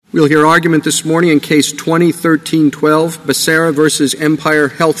We'll hear argument this morning in Case 20-1312, Becerra v. Empire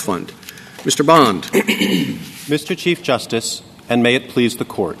Health Fund. Mr. Bond. Mr. Chief Justice, and may it please the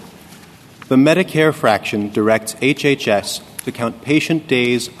Court, the Medicare fraction directs HHS to count patient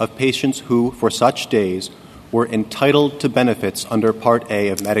days of patients who, for such days, were entitled to benefits under Part A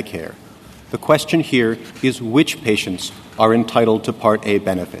of Medicare. The question here is which patients are entitled to Part A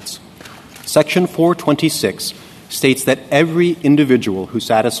benefits. Section 426 states that every individual who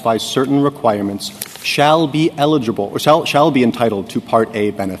satisfies certain requirements shall be eligible or shall be entitled to Part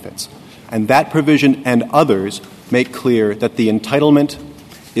A benefits. And that provision and others make clear that the entitlement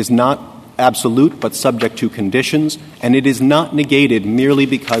is not absolute but subject to conditions, and it is not negated merely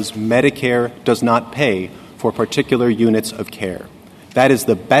because Medicare does not pay for particular units of care. That is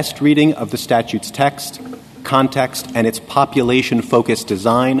the best reading of the statute's text, context, and its population-focused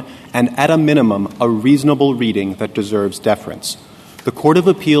design, and at a minimum, a reasonable reading that deserves deference. The Court of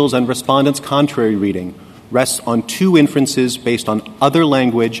Appeals and Respondent's contrary reading rests on two inferences based on other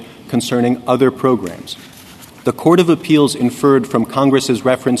language concerning other programs. The Court of Appeals inferred from Congress's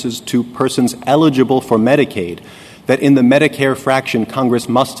references to persons eligible for Medicaid that in the Medicare fraction, Congress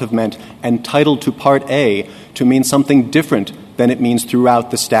must have meant entitled to Part A to mean something different than it means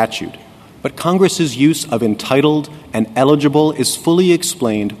throughout the statute. But Congress's use of entitled and eligible is fully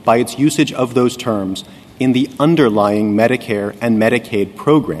explained by its usage of those terms in the underlying Medicare and Medicaid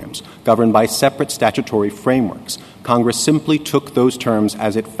programs governed by separate statutory frameworks. Congress simply took those terms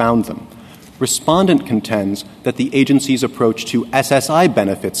as it found them. Respondent contends that the agency's approach to SSI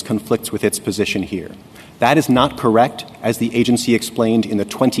benefits conflicts with its position here. That is not correct, as the agency explained in the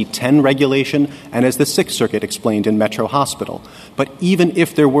 2010 regulation and as the Sixth Circuit explained in Metro Hospital. But even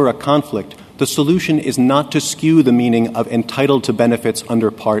if there were a conflict, the solution is not to skew the meaning of entitled to benefits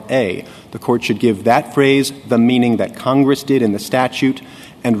under Part A. The Court should give that phrase the meaning that Congress did in the statute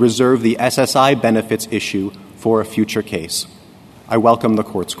and reserve the SSI benefits issue for a future case. I welcome the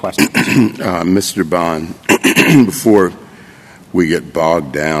Court's questions. Mr. Bond, before we get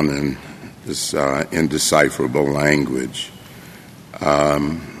bogged down in this indecipherable language,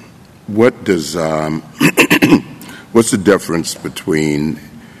 what's the difference between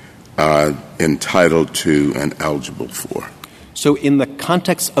entitled to and eligible for? So in the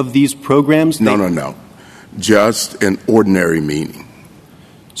context of these programs... No. Just in ordinary meaning.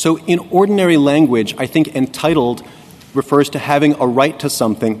 So in ordinary language, I think entitled refers to having a right to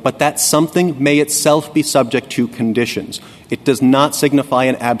something, but that something may itself be subject to conditions. It does not signify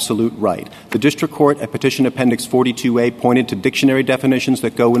an absolute right. The District Court at Petition Appendix 42A pointed to dictionary definitions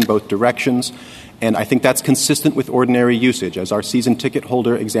that go in both directions, and I think that's consistent with ordinary usage, as our season ticket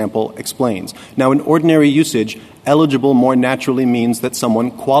holder example explains. Now, in ordinary usage, eligible more naturally means that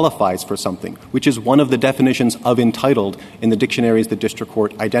someone qualifies for something, which is one of the definitions of entitled in the dictionaries the District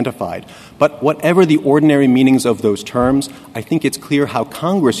Court identified. But whatever the ordinary meanings of those terms, I think it's clear how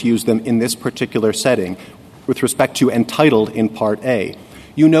Congress used them in this particular setting with respect to entitled in Part A.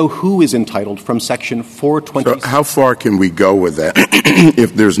 You know who is entitled from Section 426. So how far can we go with that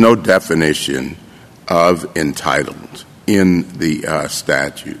if there's no definition of entitled in the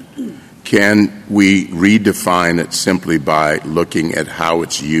statute? Can we redefine it simply by looking at how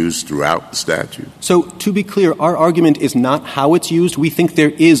it's used throughout the statute? So, to be clear, our argument is not how it's used. We think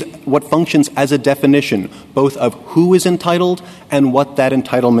there is what functions as a definition, both of who is entitled and what that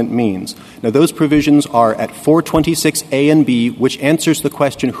entitlement means. Now, those provisions are at 426A and B, which answers the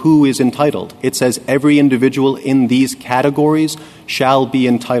question who is entitled. It says every individual in these categories shall be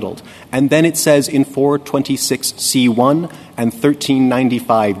entitled. And then it says in 426C1 and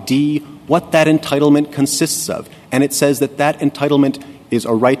 1395D what that entitlement consists of. And it says that that entitlement is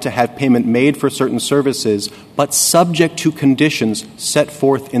a right to have payment made for certain services, but subject to conditions set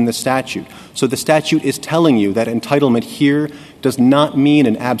forth in the statute. So the statute is telling you that entitlement here does not mean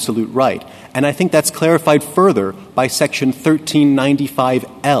an absolute right. And I think that's clarified further by Section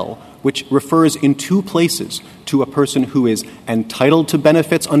 1395L, which refers in two places to a person who is entitled to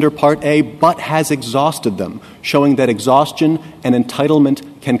benefits under Part A but has exhausted them, showing that exhaustion and entitlement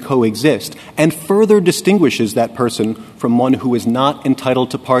can coexist, and further distinguishes that person from one who is not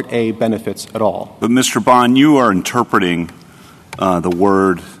entitled to Part A benefits at all. But, Mr. Bond, you are interpreting the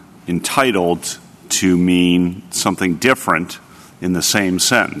word entitled to mean something different in the same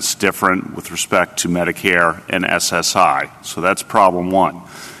sentence, different with respect to Medicare and SSI. So that's problem one.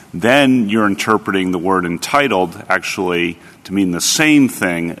 Then you're interpreting the word entitled actually to mean the same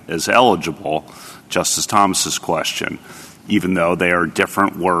thing as eligible, Justice Thomas's question, even though they are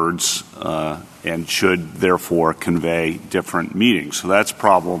different words and should therefore convey different meanings. So that's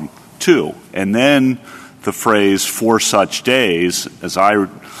problem two. And then the phrase "for such days," as I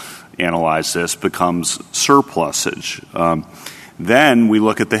analyze this, becomes surplusage. Then we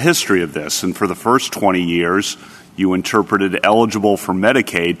look at the history of this, and for the first 20 years, you interpreted eligible for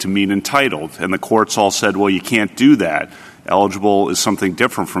Medicaid to mean entitled, and the courts all said, well, you can't do that. Eligible is something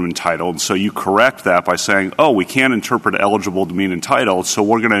different from entitled, so you correct that by saying, oh, we can't interpret eligible to mean entitled, so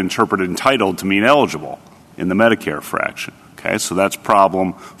we're going to interpret entitled to mean eligible in the Medicare fraction. Okay, so that's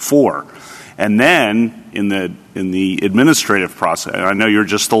problem 4. And then in the administrative process, I know you're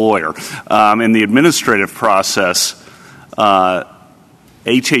just a lawyer, in the administrative process,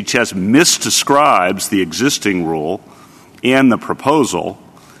 HHS misdescribes the existing rule and the proposal,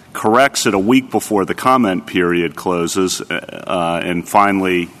 corrects it a week before the comment period closes, and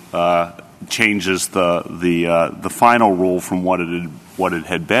finally changes the final rule from what it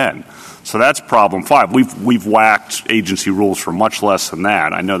had been. So that's problem 5. We've whacked agency rules for much less than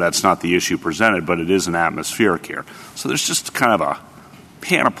that. I know that's not the issue presented, but it is an atmospheric here. So there's just kind of a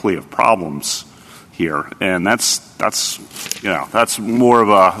panoply of problems here, and that's more of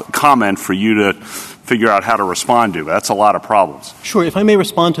a comment for you to figure out how to respond to. That's a lot of problems. Sure. If I may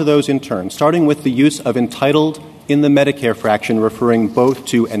respond to those in turn, starting with the use of entitled in the Medicare fraction, referring both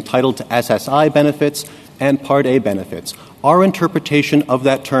to entitled to SSI benefits and Part A benefits. Our interpretation of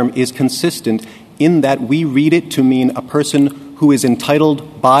that term is consistent in that we read it to mean a person who is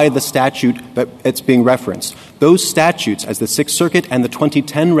entitled by the statute that it's being referenced. Those statutes, as the Sixth Circuit and the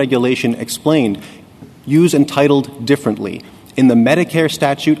 2010 regulation explained, use entitled differently. In the Medicare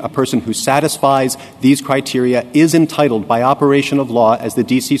statute, a person who satisfies these criteria is entitled by operation of law, as the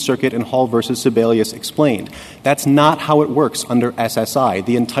D.C. Circuit in Hall v. Sebelius explained. That's not how it works under SSI.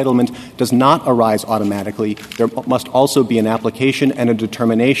 The entitlement does not arise automatically. There must also be an application and a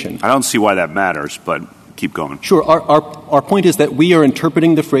determination. I don't see why that matters, but keep going. Sure. Our point is that we are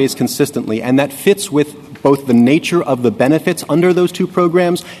interpreting the phrase consistently, and that fits with both the nature of the benefits under those two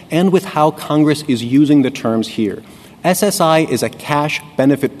programs and with how Congress is using the terms here. SSI is a cash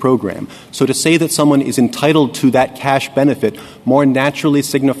benefit program, so to say that someone is entitled to that cash benefit more naturally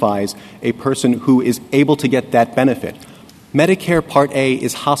signifies a person who is able to get that benefit. Medicare Part A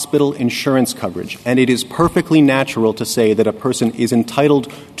is hospital insurance coverage, and it is perfectly natural to say that a person is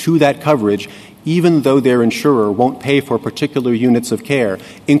entitled to that coverage even though their insurer won't pay for particular units of care,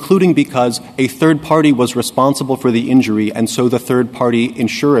 including because a third party was responsible for the injury, and so the third party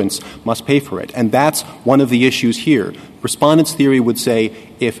insurance must pay for it. And that's one of the issues here. Respondents' theory would say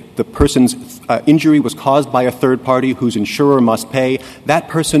if the person's injury was caused by a third party whose insurer must pay, that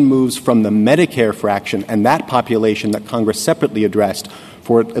person moves from the Medicare fraction and that population that Congress separately addressed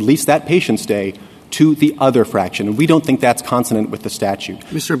for at least that patient's day to the other fraction. And we don't think that's consonant with the statute.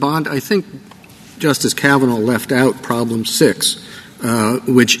 Mr. Bond, I think Justice Kavanaugh left out problem 6,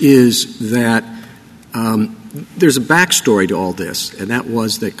 which is that there's a backstory to all this, and that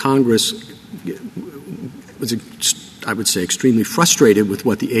was that Congress was, I would say, extremely frustrated with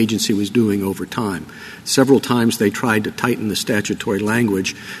what the agency was doing over time. Several times they tried to tighten the statutory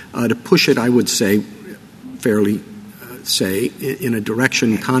language to push it, I would say, fairly in a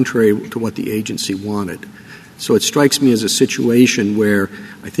direction contrary to what the agency wanted. So it strikes me as a situation where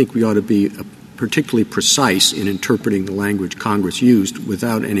I think we ought to be particularly precise in interpreting the language Congress used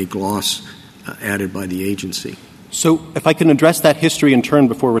without any gloss added by the agency. So if I can address that history in turn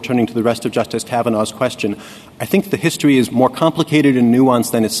before returning to the rest of Justice Kavanaugh's question, I think the history is more complicated and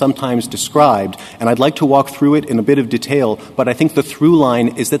nuanced than is sometimes described, and I'd like to walk through it in a bit of detail, but I think the through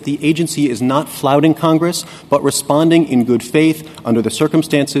line is that the agency is not flouting Congress, but responding in good faith under the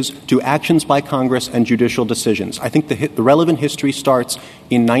circumstances to actions by Congress and judicial decisions. I think the relevant history starts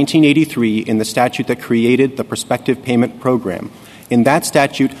in 1983 in the statute that created the Prospective Payment Program. In that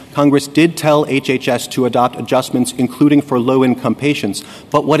statute, Congress did tell HHS to adopt adjustments, including for low-income patients,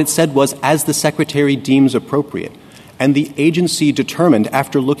 but what it said was, as the Secretary deems appropriate. And the agency determined,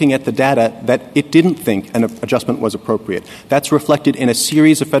 after looking at the data, that it didn't think an adjustment was appropriate. That's reflected in a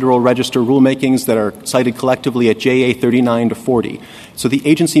series of Federal Register rulemakings that are cited collectively at JA 39 to 40. So the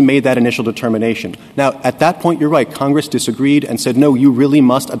agency made that initial determination. Now, at that point, you're right, Congress disagreed and said, no, you really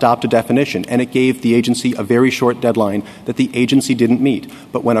must adopt a definition, and it gave the agency a very short deadline that the agency didn't meet.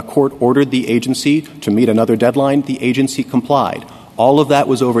 But when a court ordered the agency to meet another deadline, the agency complied. All of that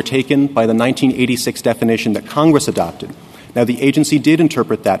was overtaken by the 1986 definition that Congress adopted. Now, the agency did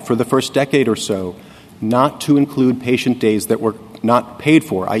interpret that for the first decade or so not to include patient days that were not paid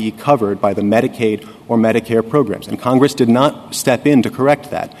for, i.e. covered by the Medicaid or Medicare programs. And Congress did not step in to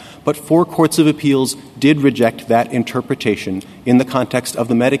correct that. But 4 courts of appeals did reject that interpretation in the context of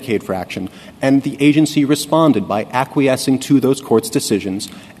the Medicaid fraction, and the agency responded by acquiescing to those courts' decisions,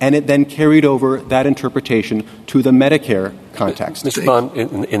 and it then carried over that interpretation to the Medicare context. Mr. Bond,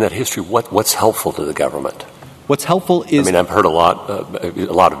 in that history, what's helpful to the government? What's helpful is... I've heard a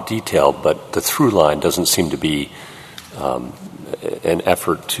lot of detail, but the through line doesn't seem to be an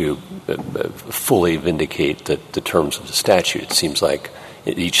effort to fully vindicate the terms of the statute. It seems like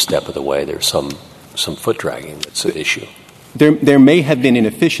at each step of the way there's some foot dragging that's an issue. There may have been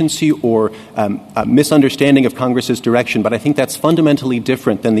inefficiency or a misunderstanding of Congress's direction, but I think that's fundamentally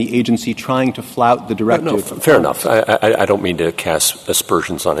different than the agency trying to flout the directive. No, fair enough. I don't mean to cast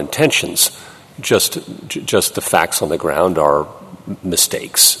aspersions on intentions. Just the facts on the ground are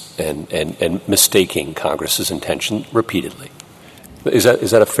mistakes and mistaking Congress's intention repeatedly. Is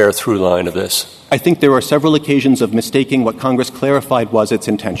that a fair through line of this? I think there are several occasions of mistaking what Congress clarified was its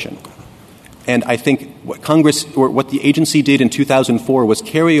intention. And I think what the agency did in 2004 was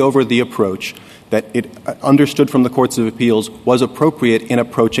carry over the approach that it understood from the courts of appeals was appropriate in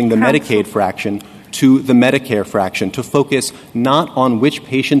approaching the Medicaid fraction to the Medicare fraction, to focus not on which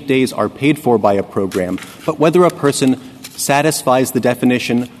patient days are paid for by a program, but whether a person satisfies the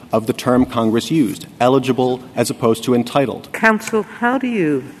definition of the term Congress used, eligible as opposed to entitled. Counsel, how do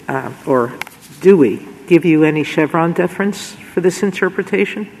you, or do we, give you any Chevron deference for this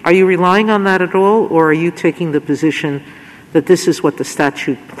interpretation? Are you relying on that at all, or are you taking the position that this is what the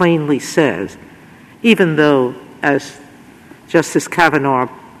statute plainly says, even though, as Justice Kavanaugh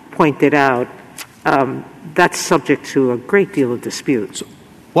pointed out, that's subject to a great deal of dispute? So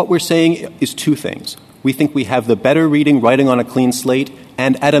what we're saying is 2 things. We think we have the better reading, writing on a clean slate,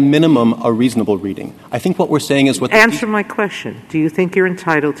 and at a minimum, a reasonable reading. I think what we're saying is what... Answer my question. Do you think you're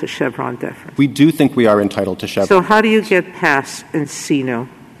entitled to Chevron deference? We do think we are entitled to Chevron. So how do you get past Encino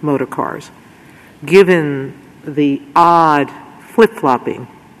motor cars, given the odd flip-flopping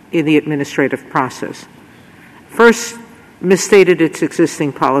in the administrative process? First, misstated its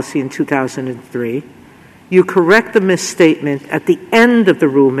existing policy in 2003. You correct the misstatement at the end of the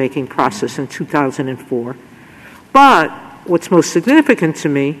rulemaking process in 2004. But what's most significant to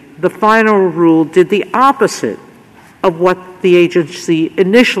me, the final rule did the opposite of what the agency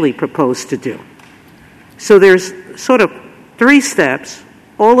initially proposed to do. So there's sort of 3 steps,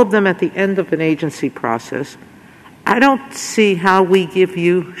 all of them at the end of an agency process. I don't see how we give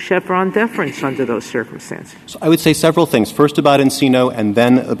you Chevron deference under those circumstances. So I would say several things. First about Encino and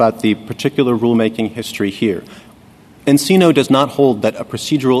then about the particular rulemaking history here. Encino does not hold that a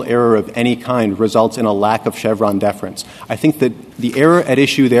procedural error of any kind results in a lack of Chevron deference. I think that the error at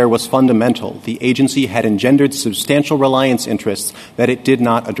issue there was fundamental. The agency had engendered substantial reliance interests that it did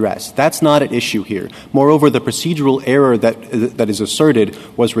not address. That's not at issue here. Moreover, the procedural error that is asserted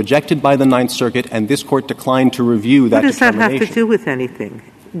was rejected by the Ninth Circuit, and this Court declined to review that determination. What does that have to do with anything?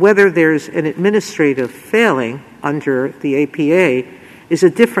 Whether there's an administrative failing under the APA is a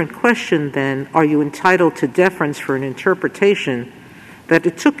different question than are you entitled to deference for an interpretation that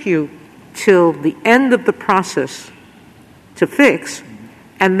it took you till the end of the process to fix,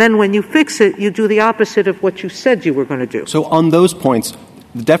 and then when you fix it, you do the opposite of what you said you were going to do. So on those points,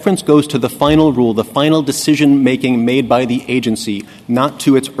 the deference goes to the final rule, the final decision-making made by the agency, not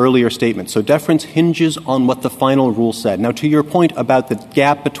to its earlier statement. So deference hinges on what the final rule said. Now, to your point about the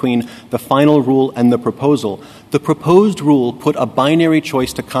gap between the final rule and the proposal, the proposed rule put a binary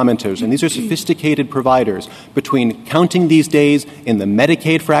choice to commenters, and these are sophisticated providers, between counting these days in the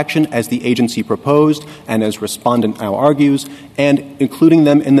Medicaid fraction as the agency proposed and as respondent now argues, and including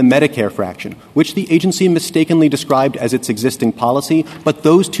them in the Medicare fraction, which the agency mistakenly described as its existing policy, but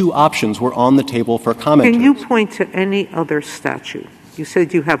those 2 options were on the table for commenters. Can you point to any other statute? You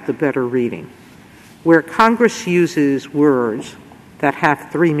said you have the better reading, where Congress uses words that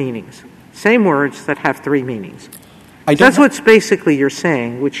have 3 meanings. Same words that have 3 meanings. That's what's basically you're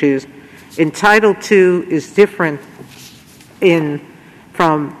saying, which is entitled to is different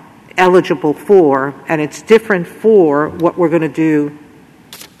from eligible for, and it's different for what we're going to do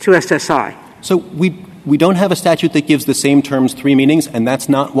to SSI. So we don't have a statute that gives the same terms 3 meanings, and that's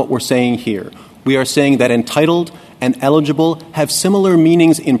not what we're saying here. We are saying that entitled and eligible have similar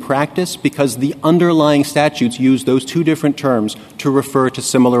meanings in practice because the underlying statutes use those 2 different terms to refer to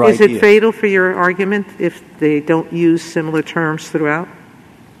similar ideas. Is it fatal for your argument if they don't use similar terms throughout?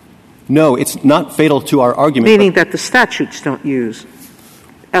 No, it's not fatal to our argument. Meaning that the statutes don't use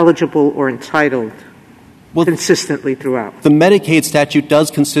eligible or entitled consistently throughout? The Medicaid statute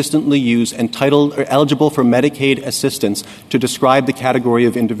does consistently use entitled or eligible for Medicaid assistance to describe the category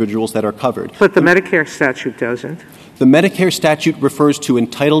of individuals that are covered. But the Medicare statute doesn't. The Medicare statute refers to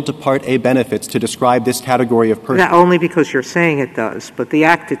entitled to Part A benefits to describe this category of persons. Not only because you're saying it does, but the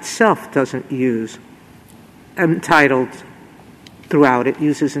Act itself doesn't use entitled throughout. It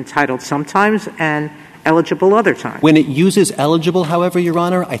uses entitled sometimes and eligible other times. When it uses eligible, however, Your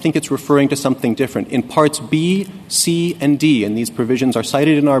Honor, I think it's referring to something different. In Parts B, C, and D, and these provisions are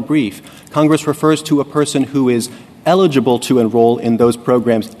cited in our brief, Congress refers to a person who is eligible to enroll in those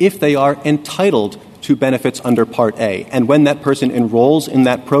programs if they are entitled to benefits under Part A. And when that person enrolls in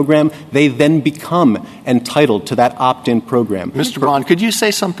that program, they then become entitled to that opt-in program. Mr. Bond, could you say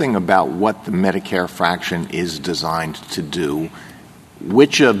something about what the Medicare fraction is designed to do?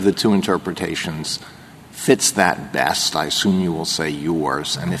 Which of the two interpretations fits that best? I assume you will say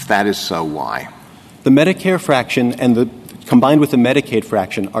yours. And if that is so, why? The Medicare fraction and combined with the Medicaid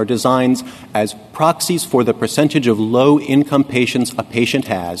fraction are designed as proxies for the percentage of low-income patients a patient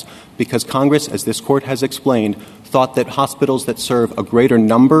has, because Congress, as this Court has explained, thought that hospitals that serve a greater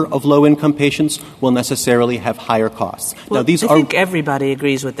number of low-income patients will necessarily have higher costs. Well, I think everybody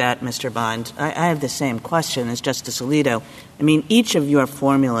agrees with that, Mr. Bond. I have the same question as Justice Alito. I mean, each of your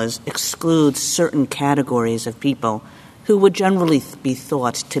formulas excludes certain categories of people who would generally be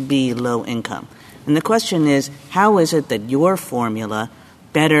thought to be low income. And the question is, how is it that your formula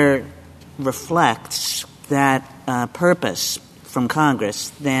better reflects that purpose from Congress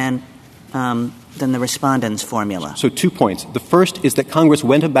than the respondent's formula? So 2 points. The first is that Congress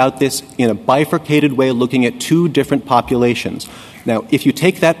went about this in a bifurcated way, looking at two different populations. Now, if you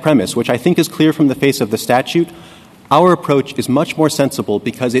take that premise, which I think is clear from the face of the statute, our approach is much more sensible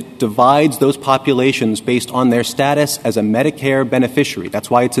because it divides those populations based on their status as a Medicare beneficiary. That's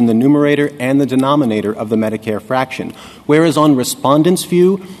why it's in the numerator and the denominator of the Medicare fraction. Whereas on respondents'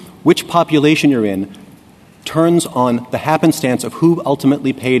 view, which population you're in turns on the happenstance of who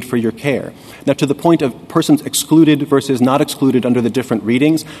ultimately paid for your care. Now, to the point of persons excluded versus not excluded under the different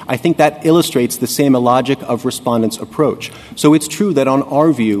readings, I think that illustrates the same logic of respondents' approach. So it's true that on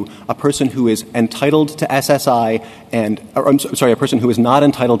our view, a person who is entitled to SSI a person who is not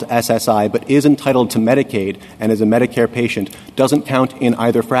entitled to SSI but is entitled to Medicaid and is a Medicare patient doesn't count in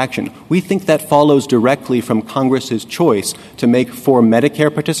either fraction. We think that follows directly from Congress's choice to make for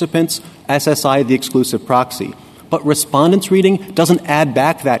Medicare participants SSI the exclusive proxy. But respondents' reading doesn't add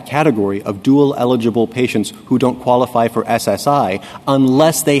back that category of dual-eligible patients who don't qualify for SSI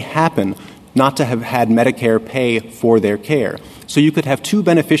unless they happen not to have had Medicare pay for their care. So you could have two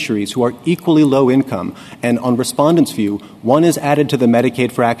beneficiaries who are equally low income, and on respondents' view, one is added to the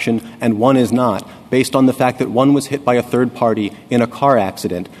Medicaid fraction and one is not, based on the fact that one was hit by a third party in a car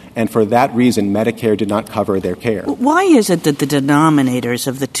accident, and for that reason, Medicare did not cover their care. Why is it that the denominators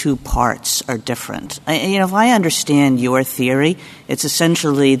of the two parts are different? If I understand your theory, it's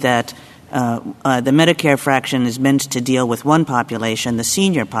essentially that the Medicare fraction is meant to deal with one population, the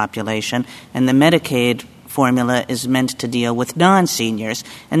senior population, and the Medicaid formula is meant to deal with non-seniors,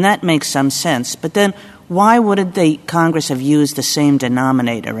 and that makes some sense. But then why wouldn't Congress have used the same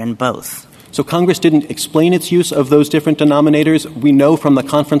denominator in both? So Congress didn't explain its use of those different denominators. We know from the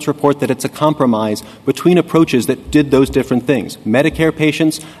conference report that it's a compromise between approaches that did those different things. Medicare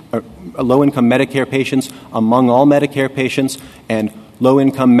patients, low-income Medicare patients among all Medicare patients, and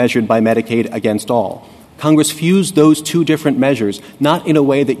low-income measured by Medicaid against all. Congress fused those two different measures, not in a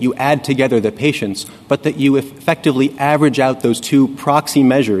way that you add together the patients, but that you effectively average out those two proxy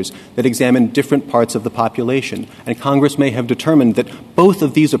measures that examine different parts of the population. And Congress may have determined that both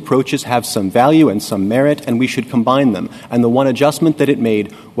of these approaches have some value and some merit, and we should combine them. And the one adjustment that it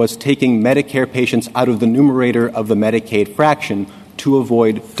made was taking Medicare patients out of the numerator of the Medicaid fraction to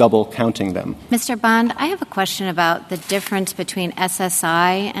avoid double counting them. Mr. Bond, I have a question about the difference between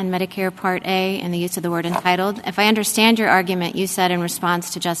SSI and Medicare Part A and the use of the word entitled. If I understand your argument, you said in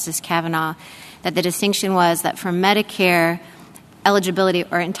response to Justice Kavanaugh that the distinction was that for Medicare, eligibility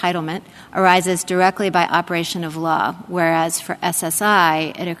or entitlement arises directly by operation of law, whereas for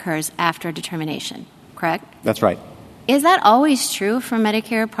SSI, it occurs after determination, correct? That's right. Is that always true for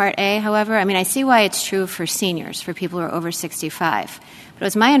Medicare Part A, however? I mean, I see why it's true for seniors, for people who are over 65. But it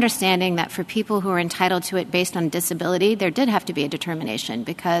was my understanding that for people who are entitled to it based on disability, there did have to be a determination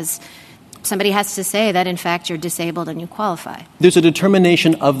because somebody has to say that, in fact, you're disabled and you qualify. There's a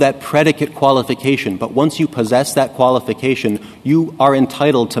determination of that predicate qualification, but once you possess that qualification, you are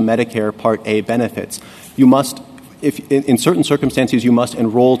entitled to Medicare Part A benefits. You must in certain circumstances, you must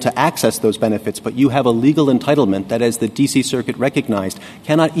enroll to access those benefits, but you have a legal entitlement that, as the D.C. Circuit recognized,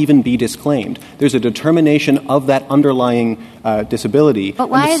 cannot even be disclaimed. There's a determination of that underlying disability. But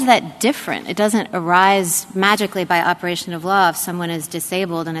why is that different? It doesn't arise magically by operation of law if someone is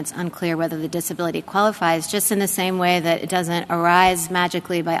disabled and it's unclear whether the disability qualifies, just in the same way that it doesn't arise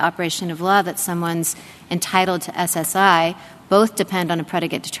magically by operation of law that someone's entitled to SSI. Both depend on a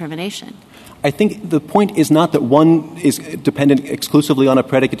predicate determination. I think the point is not that one is dependent exclusively on a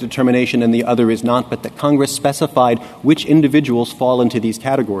predicate determination and the other is not, but that Congress specified which individuals fall into these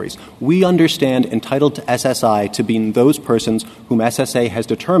categories. We understand entitled to SSI to be those persons whom SSA has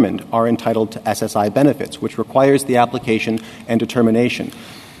determined are entitled to SSI benefits, which requires the application and determination.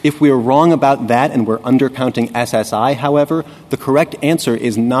 If we are wrong about that and we're undercounting SSI, however, the correct answer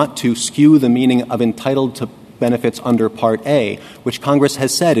is not to skew the meaning of entitled to benefits under Part A, which Congress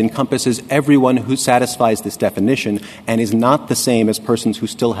has said encompasses everyone who satisfies this definition and is not the same as persons who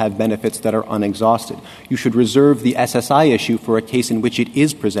still have benefits that are unexhausted. You should reserve the SSI issue for a case in which it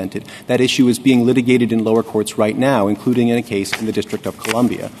is presented. That issue is being litigated in lower courts right now, including in a case in the District of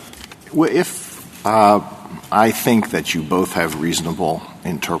Columbia. Well, if I think that you both have reasonable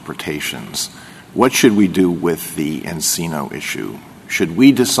interpretations, what should we do with the Encino issue? Should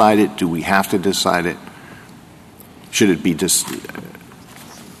we decide it? Do we have to decide it? Should it be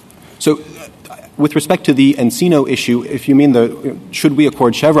So, with respect to the Encino issue, if you mean should we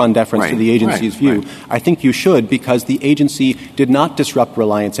accord Chevron deference to the agency's view, I think you should, because the agency did not disrupt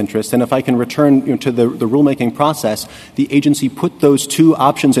reliance interests. And if I can return to the rulemaking process, the agency put those two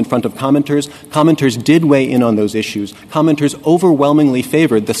options in front of commenters. Commenters did weigh in on those issues. Commenters overwhelmingly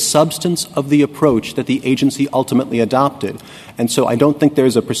favored the substance of the approach that the agency ultimately adopted. And so I don't think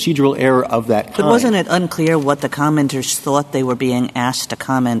there's a procedural error of that kind. But wasn't it unclear what the commenters thought they were being asked to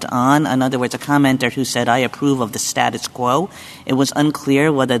comment on? In other words, a commenter who said, I approve of the status quo, it was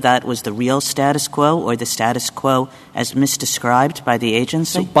unclear whether that was the real status quo or the status quo as misdescribed by the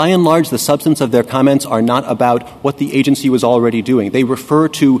agency? So by and large, the substance of their comments are not about what the agency was already doing. They refer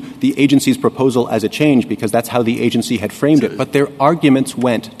to the agency's proposal as a change because that's how the agency had framed it. But their arguments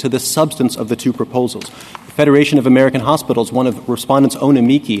went to the substance of the two proposals. Federation of American Hospitals, one of respondents' own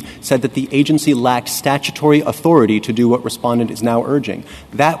amici, said that the agency lacked statutory authority to do what respondent is now urging.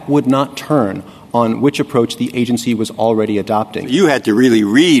 That would not turn on which approach the agency was already adopting. You had to really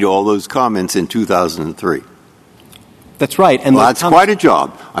read all those comments in 2003. That's right. And well, that's quite a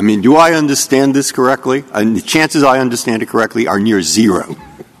job. I mean, do I understand this correctly? And the chances I understand it correctly are near zero.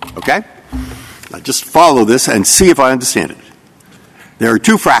 Okay? Now just follow this and see if I understand it. There are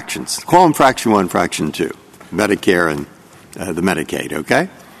two fractions. Call them fraction 1, fraction 2. Medicare and the Medicaid, okay?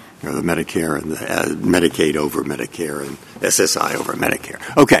 Or the Medicare and the Medicaid over Medicare and SSI over Medicare.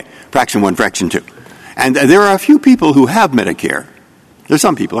 Okay, fraction 1, fraction 2. And there are a few people who have Medicare. There's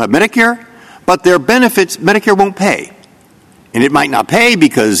some people who have Medicare, but their benefits, Medicare won't pay. And it might not pay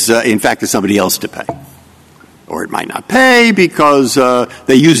because, in fact, there's somebody else to pay. Or it might not pay because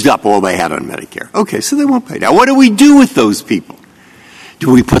they used up all they had on Medicare. Okay, so they won't pay. Now, what do we do with those people? Do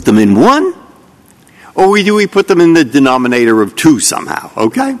we put them in one? Or do we put them in the denominator of 2 somehow?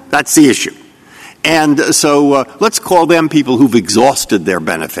 Okay? That's the issue. And so let's call them people who've exhausted their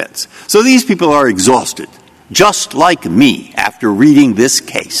benefits. So these people are exhausted, just like me after reading this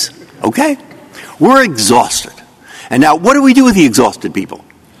case. Okay? We're exhausted. And now what do we do with the exhausted people?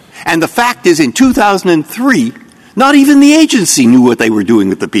 And the fact is, in 2003, not even the agency knew what they were doing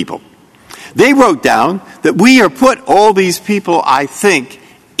with the people. They wrote down that we are put all these people, I think,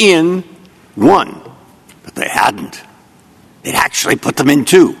 in 1. But they hadn't. They'd actually put them in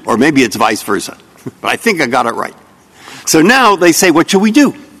 2. Or maybe it's vice versa. But I think I got it right. So now they say, what should we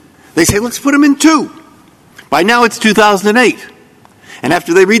do? They say, let's put them in 2. By now it's 2008. And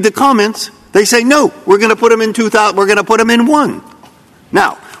after they read the comments, they say, no, we're going to put them in 2000. We're going to put them in 1.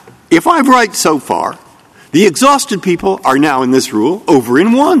 Now, if I'm right so far, the exhausted people are now in this rule over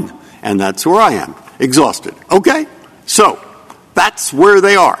in 1. And that's where I am, exhausted. Okay? So that's where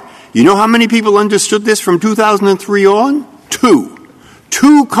they are. You know how many people understood this from 2003 on? 2.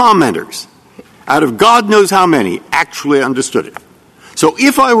 2 commenters out of God knows how many actually understood it. So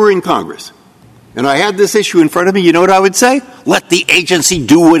if I were in Congress and I had this issue in front of me, you know what I would say? Let the agency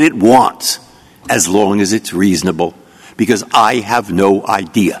do what it wants as long as it's reasonable, because I have no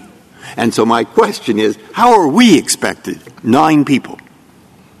idea. And so my question is, how are we expected, 9 people,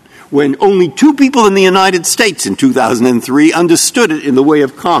 when only 2 people in the United States in 2003 understood it in the way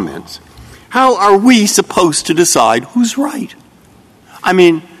of comments, how are we supposed to decide who's right? I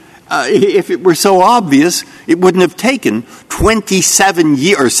mean, if it were so obvious, it wouldn't have taken 17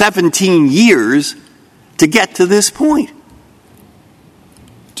 years to get to this point?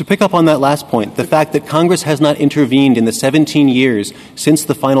 To pick up on that last point, the fact that Congress has not intervened in the 17 years since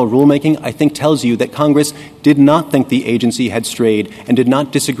the final rulemaking, I think tells you that Congress did not think the agency had strayed and did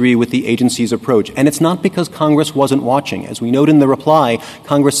not disagree with the agency's approach. And it's not because Congress wasn't watching. As we note in the reply,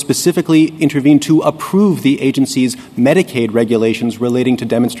 Congress specifically intervened to approve the agency's Medicaid regulations relating to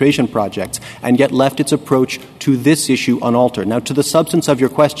demonstration projects, and yet left its approach to this issue unaltered. Now, to the substance of your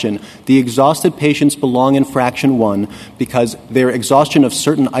question, the exhausted patients belong in Fraction 1 because their exhaustion of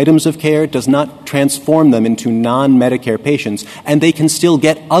certain items of care does not transform them into non-Medicare patients, and they can still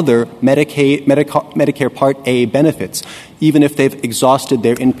get other Medicare Part A benefits, even if they've exhausted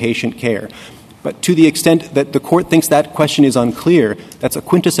their inpatient care. But to the extent that the Court thinks that question is unclear, that's a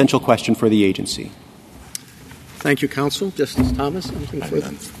quintessential question for the agency. Thank you, Counsel. Justice Thomas, anything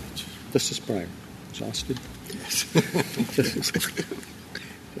further? Justice Breyer, exhausted? Yes.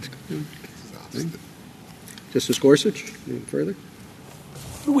 Justice Gorsuch, anything further?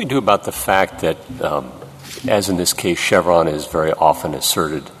 What do we do about the fact that, as in this case, Chevron is very often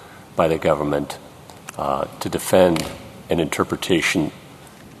asserted by the government to defend an interpretation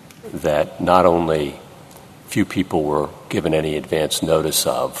that not only few people were given any advance notice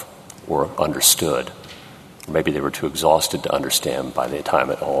of or understood, or maybe they were too exhausted to understand by the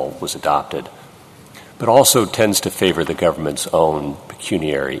time it all was adopted, but also tends to favor the government's own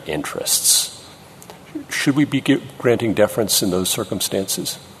pecuniary interests? Should we be granting deference in those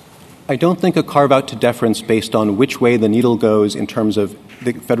circumstances? I don't think a carve-out to deference based on which way the needle goes in terms of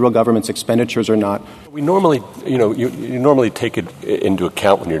the federal government's expenditures or not. We normally, you normally take it into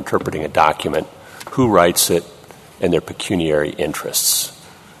account when you're interpreting a document, who writes it and their pecuniary interests.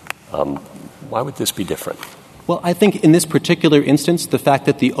 Why would this be different? Well, I think in this particular instance, the fact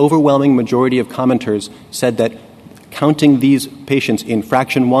that the overwhelming majority of commenters said that counting these patients in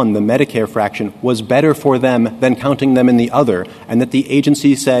Fraction 1, the Medicare fraction, was better for them than counting them in the other, and that the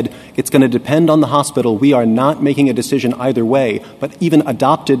agency said it's going to depend on the hospital. We are not making a decision either way, but even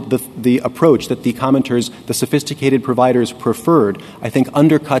adopted the approach that the commenters, the sophisticated providers, preferred, I think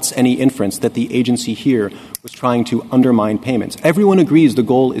undercuts any inference that the agency here was trying to undermine payments. Everyone agrees the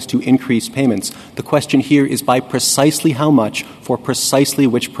goal is to increase payments. The question here is by precisely how much for precisely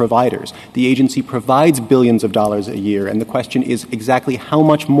which providers. The agency provides billions of dollars a year, and the question is exactly how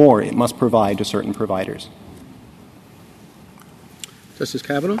much more it must provide to certain providers. Justice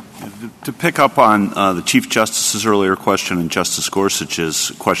Kavanaugh? To pick up on the Chief Justice's earlier question and Justice Gorsuch's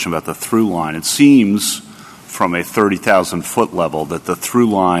question about the through line, it seems from a 30,000-foot level that the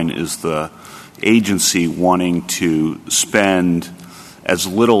through line is the agency wanting to spend as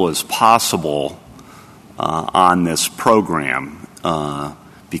little as possible on this program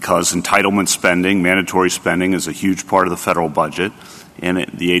because entitlement spending, mandatory spending, is a huge part of the federal budget. And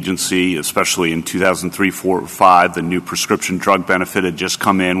the agency, especially in 2003, 4, 5, the new prescription drug benefit had just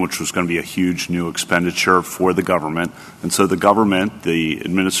come in, which was going to be a huge new expenditure for the government. And so the government, the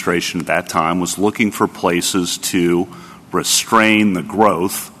administration at that time, was looking for places to restrain the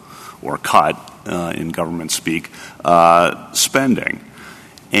growth or cut, in government speak, spending.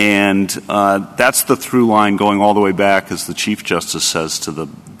 And that's the through line going all the way back, as the Chief Justice says, to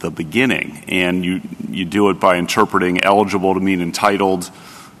the beginning. And you do it by interpreting eligible to mean entitled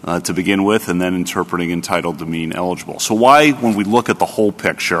to begin with, and then interpreting entitled to mean eligible. So why, when we look at the whole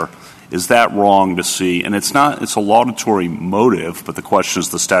picture, is that wrong to see? And it's a laudatory motive, but the question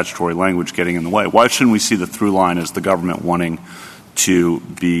is the statutory language getting in the way. Why shouldn't we see the through line as the government wanting to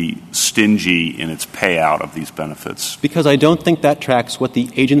be stingy in its payout of these benefits? Because I don't think that tracks what the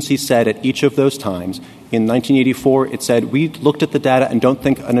agency said at each of those times. In 1984, it said, we looked at the data and don't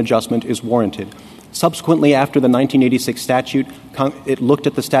think an adjustment is warranted. Subsequently, after the 1986 statute, it looked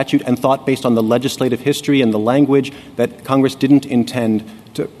at the statute and thought, based on the legislative history and the language, that Congress didn't intend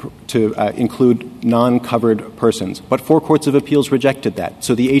to include non-covered persons. But 4 courts of appeals rejected that.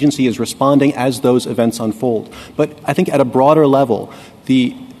 So the agency is responding as those events unfold. But I think at a broader level,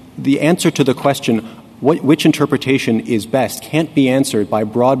 the answer to the question, which interpretation is best, can't be answered by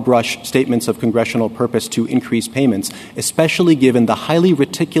broad-brush statements of congressional purpose to increase payments, especially given the highly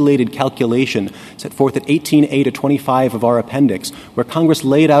reticulated calculation set forth at 18A to 25 of our appendix, where Congress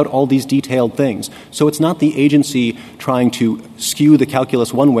laid out all these detailed things. So it's not the agency trying to skew the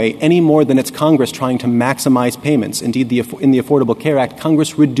calculus one way any more than it's Congress trying to maximize payments. Indeed, in the Affordable Care Act,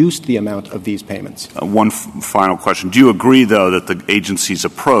 Congress reduced the amount of these payments. One final question. Do you agree, though, that the agency's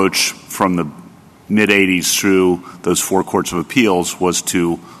approach from the mid-'80s through those 4 courts of appeals was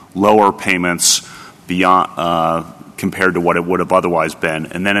to lower payments beyond compared to what it would have otherwise been.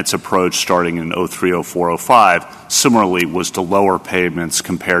 And then its approach starting in 03, 04, 05 similarly was to lower payments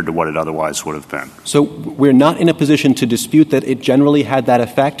compared to what it otherwise would have been. So we're not in a position to dispute that it generally had that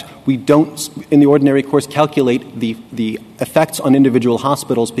effect. We don't, in the ordinary course, calculate the effects on individual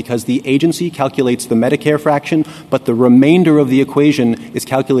hospitals because the agency calculates the Medicare fraction, but the remainder of the equation is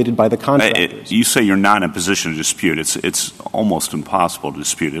calculated by the contractors. You say you're not in a position to dispute. It's almost impossible to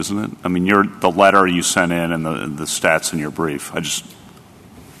dispute, isn't it? I mean, the letter you sent in and the stats in your brief.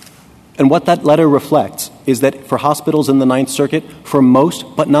 And what that letter reflects is that for hospitals in the Ninth Circuit, for most,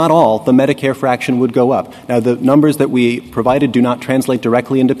 but not all, the Medicare fraction would go up. Now, the numbers that we provided do not translate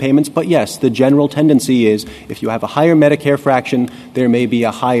directly into payments, but yes, the general tendency is if you have a higher Medicare fraction, there may be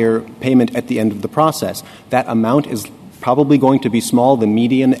a higher payment at the end of the process. That amount is probably going to be small. The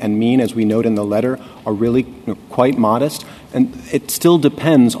median and mean, as we note in the letter, are really quite modest. And it still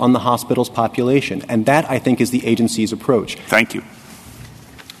depends on the hospital's population. And that, I think, is the agency's approach. Thank you.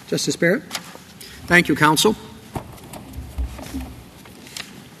 Justice Barrett? Thank you, counsel.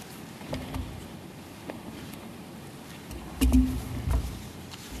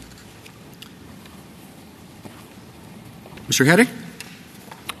 Mr. Hedrick?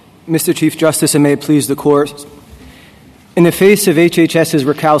 Mr. Chief Justice, and may it please the Court, in the face of HHS's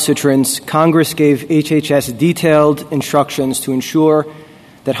recalcitrance, Congress gave HHS detailed instructions to ensure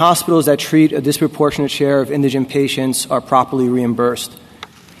that hospitals that treat a disproportionate share of indigent patients are properly reimbursed.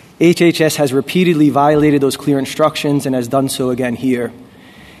 HHS has repeatedly violated those clear instructions and has done so again here.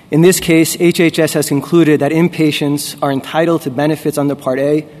 In this case, HHS has concluded that inpatients are entitled to benefits under Part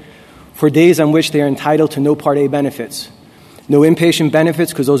A for days on which they are entitled to no Part A benefits. No inpatient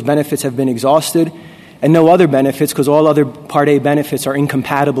benefits because those benefits have been exhausted, and no other benefits because all other Part A benefits are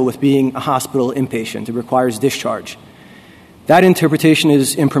incompatible with being a hospital inpatient. It requires discharge. That interpretation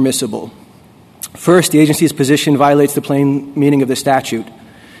is impermissible. First, the agency's position violates the plain meaning of the statute.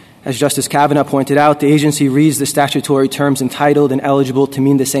 As Justice Kavanaugh pointed out, the agency reads the statutory terms entitled and eligible to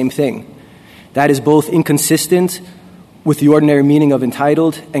mean the same thing. That is both inconsistent with the ordinary meaning of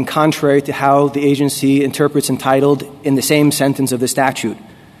entitled and contrary to how the agency interprets entitled in the same sentence of the statute.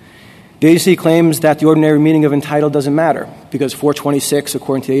 The agency claims that the ordinary meaning of entitled doesn't matter because 426,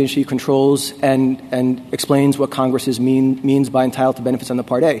 according to the agency, controls and explains what Congress means by entitled to benefits under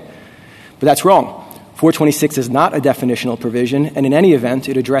Part A. But that's wrong. 426 is not a definitional provision, and in any event,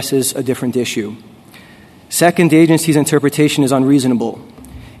 it addresses a different issue. Second, the agency's interpretation is unreasonable.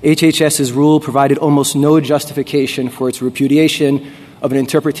 HHS's rule provided almost no justification for its repudiation of an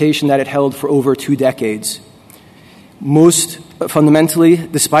interpretation that it held for over 2 decades. Most fundamentally,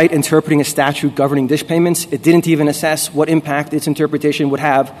 despite interpreting a statute governing dish payments, it didn't even assess what impact its interpretation would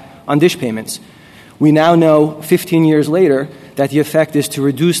have on dish payments. We now know, 15 years later, that the effect is to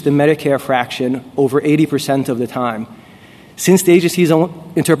reduce the Medicare fraction over 80% of the time. Since the agency's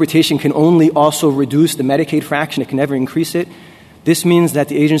own interpretation can only also reduce the Medicaid fraction, it can never increase it, this means that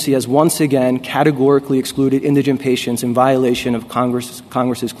the agency has once again categorically excluded indigent patients in violation of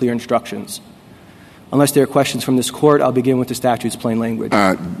Congress's clear instructions. Unless there are questions from this Court, I'll begin with the statute's plain language.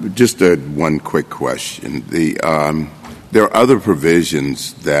 Just one quick question. There are other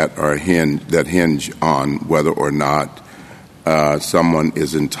provisions that hinge on whether or not someone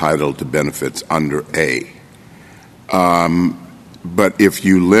is entitled to benefits under A. But if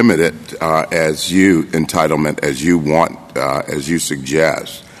you limit it as you want, as you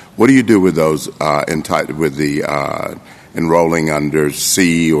suggest, what do you do with those enrolling under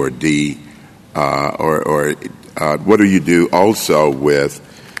C or D, or what do you do also with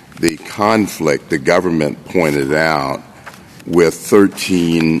the conflict the government pointed out with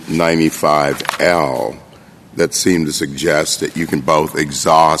 1395L that seemed to suggest that you can both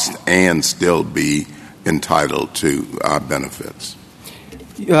exhaust and still be entitled to benefits?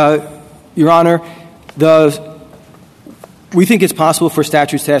 Your Honor, we think it's possible for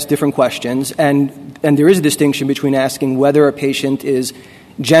statutes to ask different questions, and there is a distinction between asking whether a patient is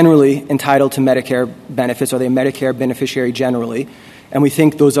generally entitled to Medicare benefits, are they a Medicare beneficiary generally, and we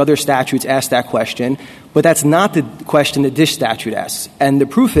think those other statutes ask that question, but that's not the question the DISH statute asks. And the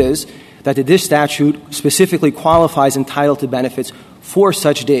proof is that the DISH statute specifically qualifies entitled to benefits for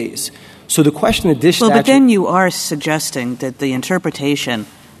such days. So the question the DISH statute... Well, but then you are suggesting that the interpretation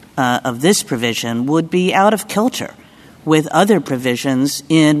of this provision would be out of kilter with other provisions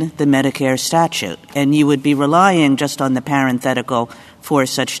in the Medicare statute, and you would be relying just on the parenthetical for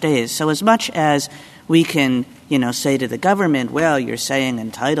such days. So as much as we can, say to the government, well, you're saying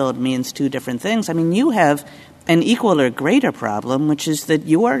entitled means 2 different things, I mean, you have an equal or greater problem, which is that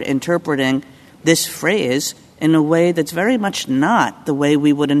you are interpreting this phrase in a way that's very much not the way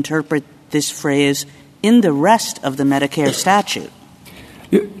we would interpret this phrase in the rest of the Medicare statute.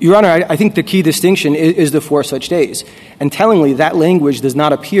 Your Honor, I think the key distinction is the 4 such days. And tellingly, that language does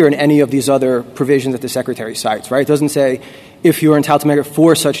not appear in any of these other provisions that the Secretary cites, right? It doesn't say if you're entitled to Medicare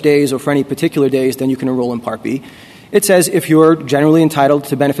 4 such days or for any particular days, then you can enroll in Part B. It says if you're generally entitled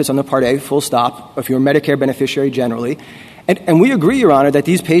to benefits under Part A, full stop, if you're a Medicare beneficiary generally. And we agree, Your Honor, that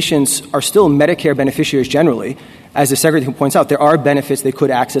these patients are still Medicare beneficiaries generally. As the Secretary points out, there are benefits they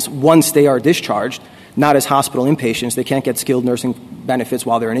could access once they are discharged, not as hospital inpatients. They can't get skilled nursing benefits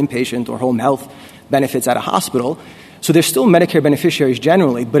while they're an inpatient or home health benefits at a hospital. So they're still Medicare beneficiaries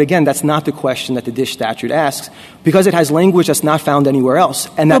generally, but again, that's not the question that the DISH statute asks because it has language that's not found anywhere else.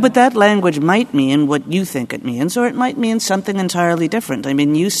 But that language might mean what you think it means, or it might mean something entirely different. I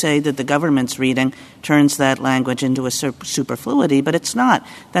mean, you say that the government's reading turns that language into a superfluity, but it's not.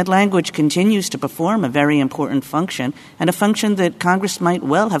 That language continues to perform a very important function, and a function that Congress might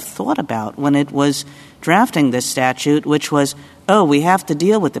well have thought about when it was drafting this statute, which was, we have to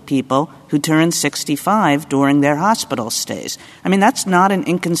deal with the people who turn 65 during their hospital stays. I mean, that's not an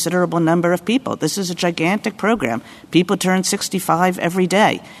inconsiderable number of people. This is a gigantic program. People turn 65 every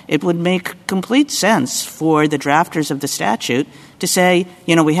day. It would make complete sense for the drafters of the statute to say,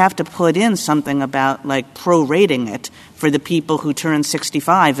 we have to put in something about like prorating it for the people who turn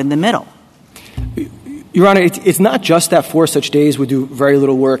 65 in the middle. Your Honor, it's not just that 4 such days would do very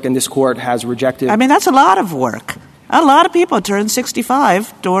little work and this court has rejected. I mean, that's a lot of work. A lot of people turn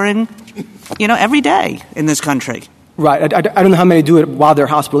 65 during, every day in this country. Right. I don't know how many do it while they're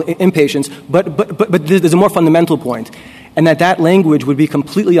hospital inpatients, but there's a more fundamental point, and that language would be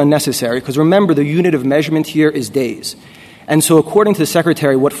completely unnecessary because remember, the unit of measurement here is days. And so according to the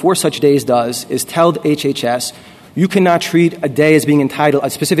Secretary, what 4 such days does is tell the HHS, you cannot treat a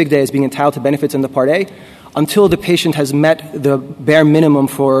specific day as being entitled to benefits in the Part A until the patient has met the bare minimum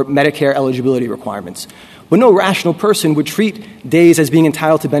for Medicare eligibility requirements. But no rational person would treat days as being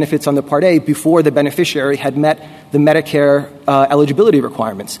entitled to benefits on the Part A before the beneficiary had met the Medicare eligibility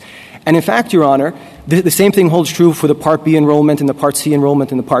requirements. And in fact, Your Honor, the same thing holds true for the Part B enrollment and the Part C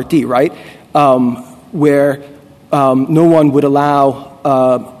enrollment and the Part D, right? Where no one would allow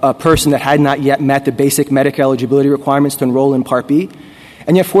a person that had not yet met the basic Medicare eligibility requirements to enroll in Part B.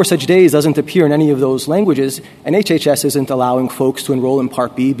 And yet 4 such days doesn't appear in any of those languages, and HHS isn't allowing folks to enroll in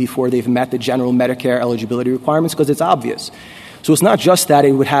Part B before they've met the general Medicare eligibility requirements because it's obvious. So it's not just that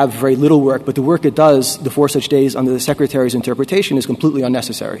it would have very little work, but the work it does, the 4 such days under the Secretary's interpretation, is completely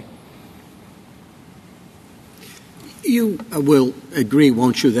unnecessary. You will agree,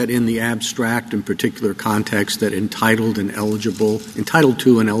 won't you, that in the abstract and particular context that entitled to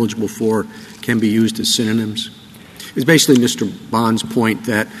and eligible for can be used as synonyms? It's basically Mr. Bond's point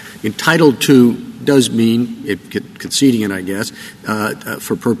that entitled to does mean, conceding it, I guess,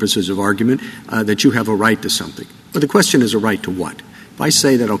 for purposes of argument, that you have a right to something. But the question is a right to what? If I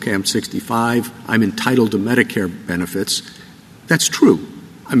say that, okay, I'm 65, I'm entitled to Medicare benefits, that's true.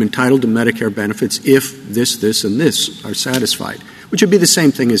 I'm entitled to Medicare benefits if this, and this are satisfied, which would be the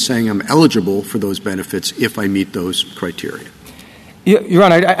same thing as saying I'm eligible for those benefits if I meet those criteria. Your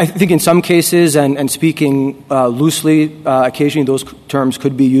Honor, I think in some cases, and speaking loosely, occasionally those terms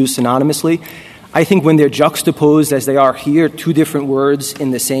could be used synonymously. I think when they're juxtaposed as they are here, 2 different words in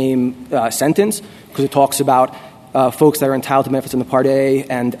the same sentence, because it talks about folks that are entitled to benefits in the Part A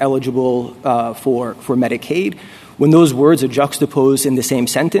and eligible for Medicaid. When those words are juxtaposed in the same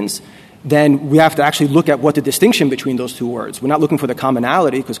sentence, then we have to actually look at what the distinction between those 2 words. We're not looking for the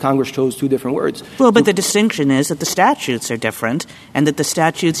commonality because Congress chose 2 different words. Well, but the distinction is that the statutes are different and that the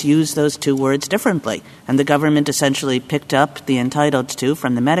statutes use those 2 words differently. And the government essentially picked up the entitled to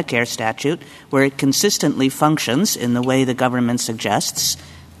from the Medicare statute where it consistently functions in the way the government suggests,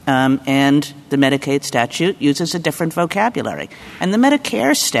 and the Medicaid statute uses a different vocabulary. And the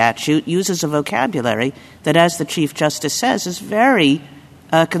Medicare statute uses a vocabulary that, as the Chief Justice says, is very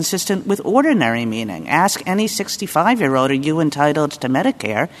consistent with ordinary meaning. Ask any 65-year-old, are you entitled to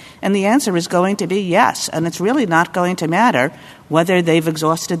Medicare? And the answer is going to be yes. And it's really not going to matter whether they've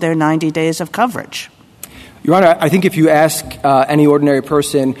exhausted their 90 days of coverage. Your Honor, I think if you ask any ordinary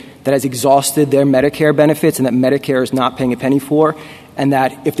person that has exhausted their Medicare benefits and that Medicare is not paying a penny for, and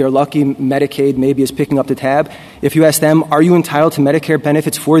that if they're lucky, Medicaid maybe is picking up the tab, if you ask them, are you entitled to Medicare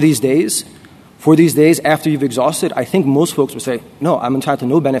benefits for these days after you've exhausted, I think most folks would say, no, I'm entitled to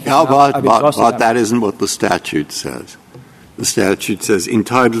no benefits. But that isn't what the statute says. The statute says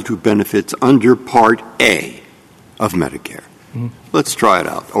entitled to benefits under Part A of Medicare. Mm-hmm. Let's try it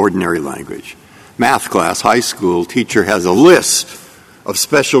out, ordinary language. Math class, high school, teacher has a list of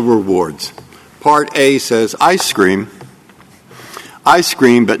special rewards. Part A says ice cream,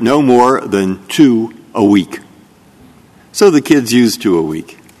 but no more than 2 a week. So the kid's used to a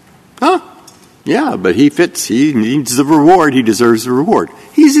week. Huh? Yeah, but he fits. He needs the reward. He deserves the reward.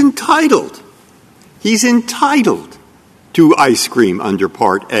 He's entitled. He's entitled to ice cream under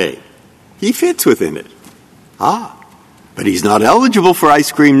Part A. He fits within it. But he's not eligible for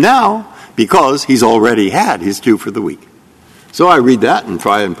ice cream now because he's already had his due for the week. So I read that and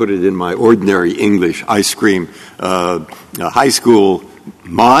try and put it in my ordinary English ice cream high school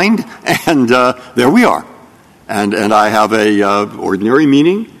mind, and there we are. And I have a ordinary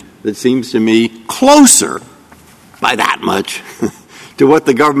meaning that seems to me closer by that much to what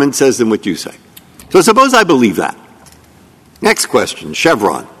the government says than what you say. So suppose I believe that. Next question,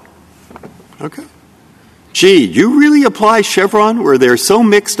 Chevron. Okay. Gee, do you really apply Chevron where they're so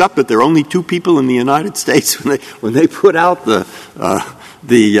mixed up that there are only two people in the United States when they put out the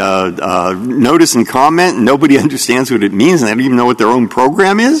notice and comment and nobody understands what it means and they don't even know what their own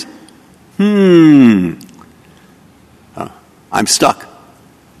program is? I'm stuck.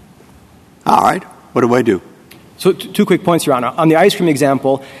 All right. What do I do? So two quick points, Your Honor. On the ice cream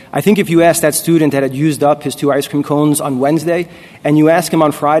example, I think if you ask that student that had used up his 2 ice cream cones on Wednesday and you ask him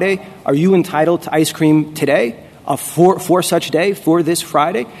on Friday, are you entitled to ice cream today, for such day, for this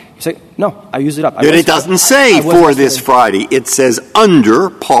Friday? You say, no, I used it up. But it doesn't say for this Friday. It says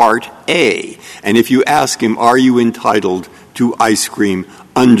under Part A. And if you ask him, are you entitled to ice cream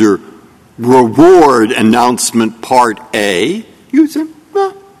under reward announcement Part A, you say,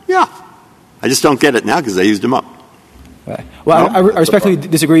 yeah. I just don't get it now because I used them up. Well, I respectfully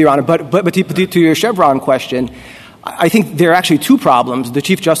disagree, Your Honor. But to your Chevron question, I think there are actually two problems. The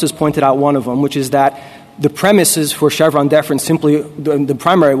Chief Justice pointed out one of them, which is that the premises for Chevron deference simply the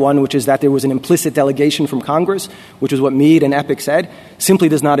primary one, which is that there was an implicit delegation from Congress, which is what Meade and Epic said, simply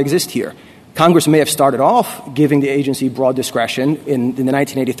does not exist here. Congress may have started off giving the agency broad discretion in the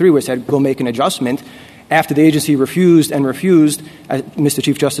 1983 where it said go make an adjustment. After the agency refused, as Mr.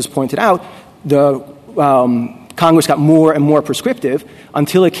 Chief Justice pointed out, the Congress got more and more prescriptive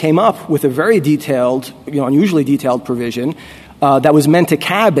until it came up with a very detailed, unusually detailed provision that was meant to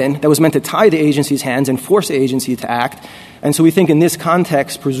tie the agency's hands and force the agency to act. And so we think in this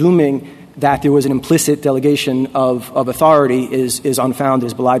context, presuming that there was an implicit delegation of authority is unfounded,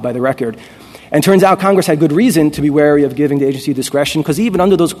 is belied by the record. And it turns out Congress had good reason to be wary of giving the agency discretion because even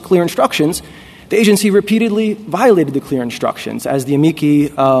under those clear instructions, the agency repeatedly violated the clear instructions, as the amici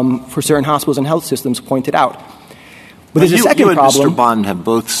for certain hospitals and health systems pointed out. But there's a second problem. You and Mr. Bond have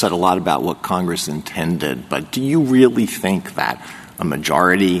both said a lot about what Congress intended, but do you really think that a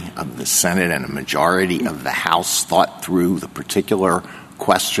majority of the Senate and a majority of the House thought through the particular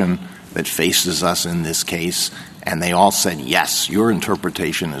question that faces us in this case, and they all said, yes, your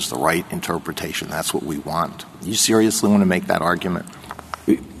interpretation is the right interpretation. That's what we want. Do you seriously want to make that argument?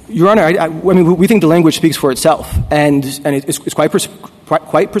 Your Honor, I mean, we think the language speaks for itself, and it's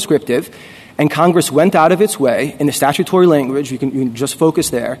quite prescriptive, and Congress went out of its way in the statutory language, you can just focus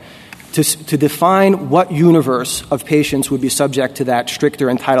there, to define what universe of patients would be subject to that stricter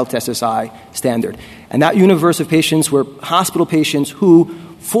entitled to SSI standard. And that universe of patients were hospital patients who,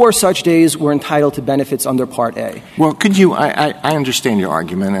 for such days, were entitled to benefits under Part A. Well, could you – I understand your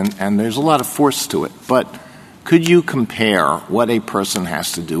argument, and there's a lot of force to it, but could you compare what a person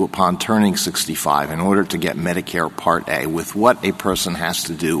has to do upon turning 65 in order to get Medicare Part A with what a person has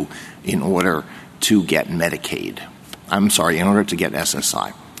to do in order to get Medicaid? in order to get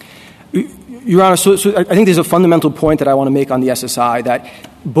SSI? Your Honor, so I think there's a fundamental point that I want to make on the SSI, that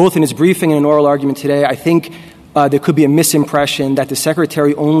both in his briefing and an oral argument today, I think there could be a misimpression that the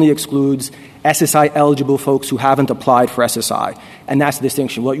Secretary only excludes SSI-eligible folks who haven't applied for SSI, and that's the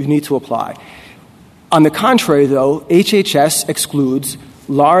distinction. Well, you need to apply. On the contrary, though, HHS excludes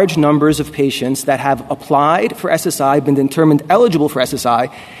large numbers of patients that have applied for SSI, been determined eligible for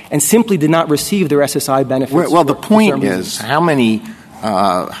SSI, and simply did not receive their SSI benefits. Well, the point is, how many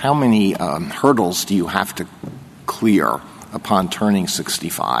hurdles do you have to clear upon turning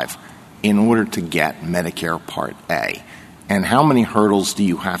 65 in order to get Medicare Part A? And how many hurdles do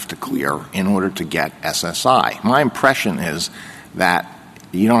you have to clear in order to get SSI? My impression is that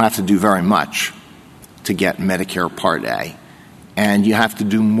you don't have to do very much to get Medicare Part A, and you have to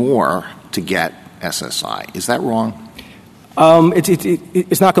do more to get SSI. Is that wrong?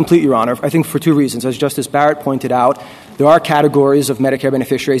 It's not complete, Your Honor. I think for two reasons. As Justice Barrett pointed out, there are categories of Medicare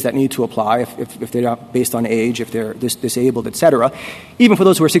beneficiaries that need to apply if they're not based on age, if they're disabled, et cetera. Even for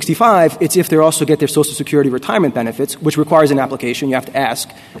those who are 65, it's if they also get their Social Security retirement benefits, which requires an application. You have to ask,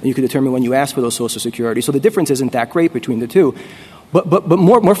 and you can determine when you ask for those Social Security. So the difference isn't that great between the two. But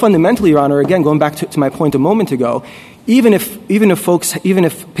more fundamentally, Your Honor, again, going back to my point a moment ago, even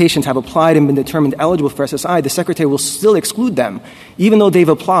if patients have applied and been determined eligible for SSI, the Secretary will still exclude them, even though they've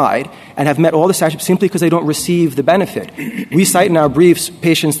applied and have met all the statutes simply because they don't receive the benefit. We cite in our briefs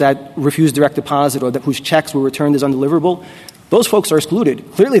patients that refuse direct deposit or whose checks were returned as undeliverable. Those folks are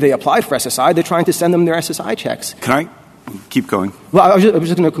excluded. Clearly, they applied for SSI. They're trying to send them their SSI checks. Can I keep going? Well, I was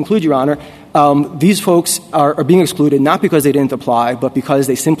just going to conclude, Your Honor. These folks are being excluded not because they didn't apply, but because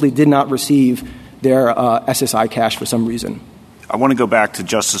they simply did not receive their SSI cash for some reason. I want to go back to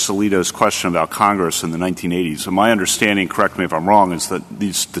Justice Alito's question about Congress in the 1980s. And my understanding, correct me if I'm wrong, is that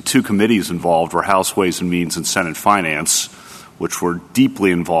the two committees involved were House Ways and Means and Senate Finance, which were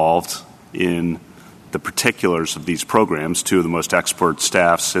deeply involved in the particulars of these programs, two of the most expert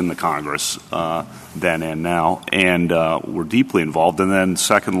staffs in the Congress then and now, and were deeply involved. And then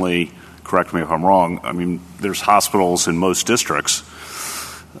secondly, correct me if I'm wrong, I mean, there's hospitals in most districts.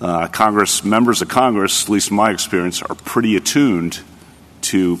 Members of Congress, at least in my experience, are pretty attuned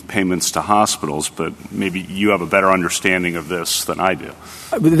to payments to hospitals, but maybe you have a better understanding of this than I do.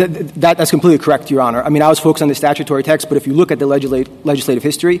 That's completely correct, Your Honor. I mean, I was focused on the statutory text, but if you look at the legislative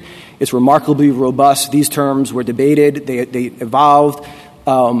history, it's remarkably robust. These terms were debated, they evolved,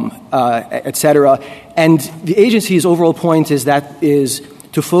 et cetera. And the agency's overall point is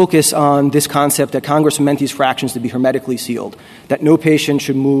to focus on this concept that Congress meant these fractions to be hermetically sealed, that no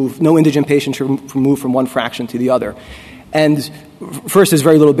indigent patient should move from one fraction to the other. And first, there's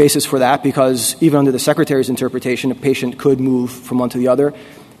very little basis for that because even under the Secretary's interpretation, a patient could move from one to the other.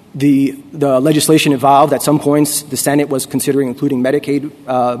 The legislation evolved. At some points, the Senate was considering including Medicaid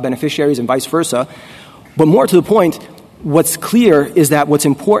beneficiaries and vice versa. But more to the point, what's clear is that what's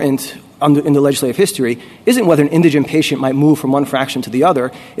important in the legislative history isn't whether an indigent patient might move from one fraction to the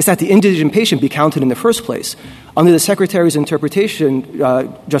other. It's that the indigent patient be counted in the first place. Under the Secretary's interpretation,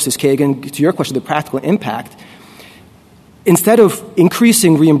 Justice Kagan, to your question, the practical impact, instead of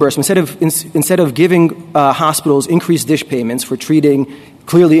increasing reimbursement, instead of giving hospitals increased dish payments for treating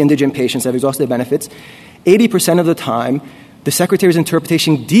clearly indigent patients that have exhausted their benefits, 80% of the time, the Secretary's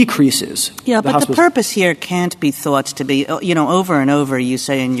interpretation decreases. Yeah, but the purpose here can't be thought to be, over and over you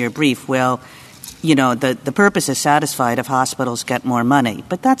say in your brief, well, the purpose is satisfied if hospitals get more money.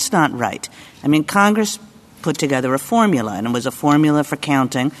 But that's not right. I mean, Congress put together a formula, and it was a formula for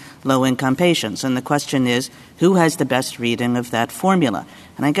counting low-income patients. And the question is, who has the best reading of that formula?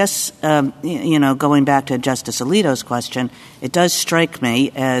 And I guess, going back to Justice Alito's question, it does strike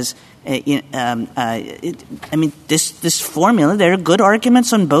me as this formula, there are good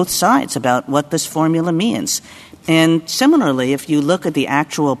arguments on both sides about what this formula means. And similarly, if you look at the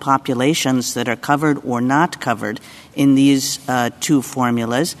actual populations that are covered or not covered in these two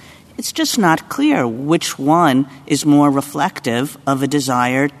formulas, it's just not clear which one is more reflective of a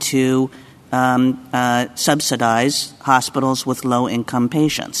desire to subsidize hospitals with low-income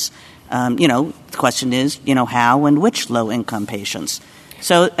patients. The question is, how and which low-income patients.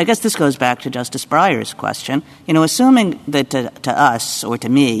 So I guess this goes back to Justice Breyer's question. Assuming that to us or to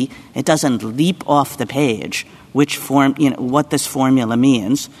me, it doesn't leap off the page what this formula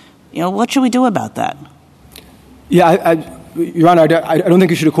means, what should we do about that? Yeah, Your Honor, I don't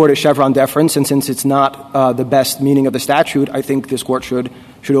think you should accord it Chevron deference, and since it's not the best meaning of the statute, I think this Court should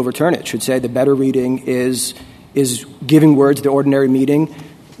overturn it. Should say the better reading is giving words the ordinary meaning,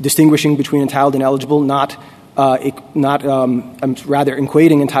 distinguishing between entitled and eligible, rather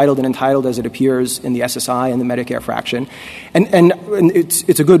equating entitled and entitled as it appears in the SSI and the Medicare fraction. And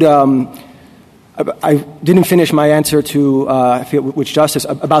it's a good I didn't finish my answer to which Justice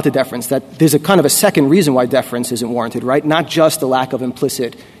about the deference, that there's a kind of a second reason why deference isn't warranted, right? Not just the lack of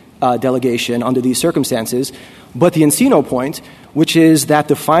implicit delegation under these circumstances, but the Encino point, which is that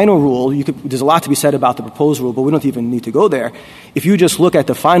the final rule, there's a lot to be said about the proposed rule, but we don't even need to go there. If you just look at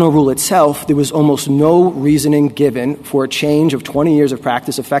the final rule itself, there was almost no reasoning given for a change of 20 years of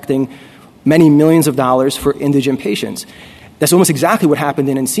practice affecting many millions of dollars for indigent patients. That's almost exactly what happened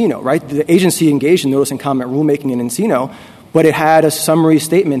in Encino, right? The agency engaged in notice and comment rulemaking in Encino, but it had a summary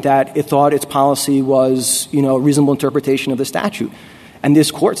statement that it thought its policy was, a reasonable interpretation of the statute. And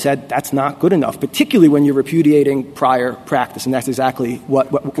this Court said that's not good enough, particularly when you're repudiating prior practice, and that's exactly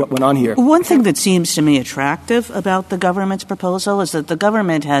what went on here. One thing that seems to me attractive about the government's proposal is that the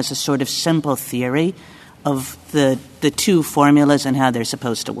government has a sort of simple theory of the two formulas and how they're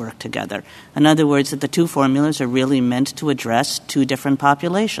supposed to work together. In other words, that the two formulas are really meant to address two different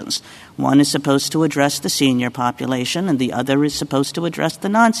populations. One is supposed to address the senior population, and the other is supposed to address the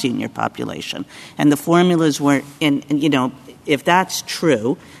non-senior population. And the formulas were if that's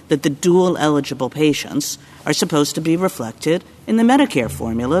true, that the dual eligible patients are supposed to be reflected in the Medicare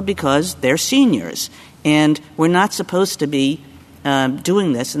formula because they're seniors. And we're not supposed to be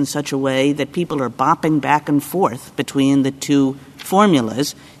doing this in such a way that people are bopping back and forth between the two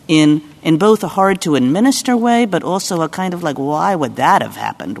formulas in both a hard-to-administer way, but also a kind of like, why would that have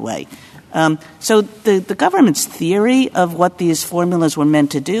happened way. So the government's theory of what these formulas were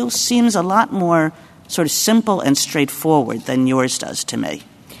meant to do seems a lot more sort of simple and straightforward than yours does to me.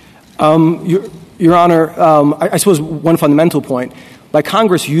 Your Honor, I suppose one fundamental point, by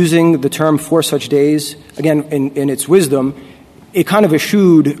Congress using the term for such days, again, in its wisdom, it kind of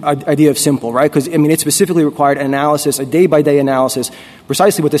eschewed an idea of simple, right? Because, I mean, it specifically required an analysis, a day-by-day analysis,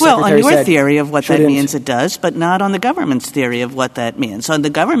 precisely what the Secretary said. Well, on your theory of what that means, it does, but not on the government's theory of what that means. On the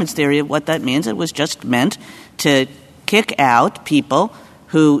government's theory of what that means, it was just meant to kick out people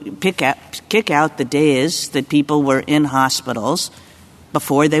who kick out the days that people were in hospitals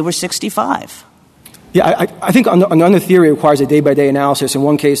before they were 65. Yeah, I think on the theory it requires a day-by-day analysis. In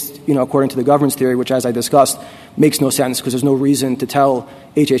one case, according to the government's theory, which, as I discussed, makes no sense because there's no reason to tell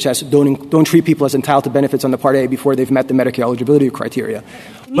HHS don't treat people as entitled to benefits on the Part A before they've met the Medicare eligibility criteria.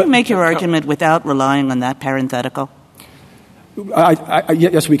 Can you make your argument without relying on that parenthetical?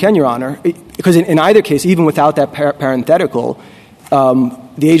 Yes, we can, Your Honor. Because in either case, even without that parenthetical,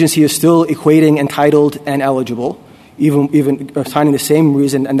 the agency is still equating entitled and eligible, even assigning the same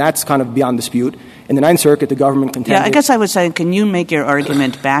reason, and that's kind of beyond dispute. In the Ninth Circuit, the government contended... Yeah, I guess I would say, can you make your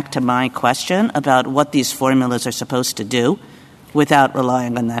argument back to my question about what these formulas are supposed to do without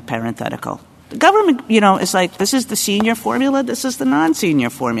relying on that parenthetical? The government, is like, this is the senior formula, this is the non-senior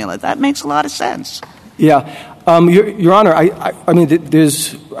formula. That makes a lot of sense. Yeah. Your Honor, I mean,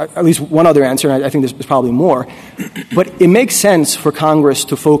 there's at least one other answer, and I think there's probably more. But it makes sense for Congress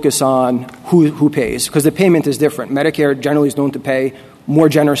to focus on who pays, because the payment is different. Medicare generally is known to pay more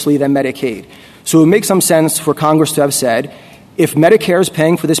generously than Medicaid. So it makes some sense for Congress to have said, if Medicare is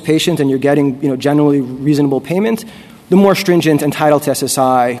paying for this patient and you're getting, generally reasonable payment, the more stringent entitled to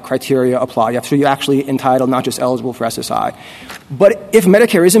SSI criteria apply. So you're actually entitled, not just eligible for SSI. But if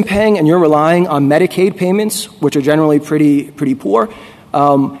Medicare isn't paying and you're relying on Medicaid payments, which are generally pretty poor,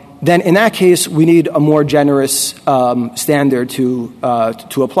 then in that case we need a more generous standard to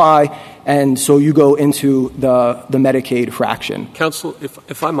apply, and so you go into the Medicaid fraction. Counsel,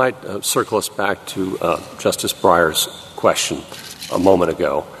 if I might circle us back to Justice Breyer's question a moment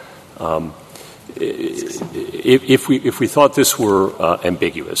ago. If we thought this were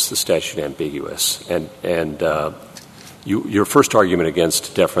ambiguous, the statute ambiguous, and your first argument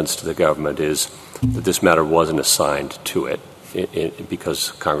against deference to the government is that this matter wasn't assigned to it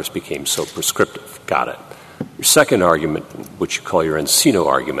because Congress became so prescriptive. Got it. Your second argument, which you call your Encino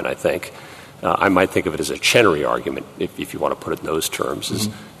argument, I think, I might think of it as a Chenery argument, if you want to put it in those terms,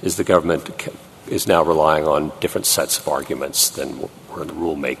 is the government is now relying on different sets of arguments than were in the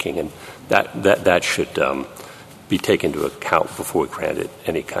rulemaking, and that should be taken into account before we grant it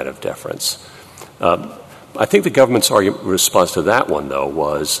any kind of deference. I think the government's response to that one, though,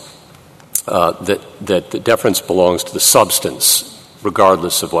 was that the deference belongs to the substance,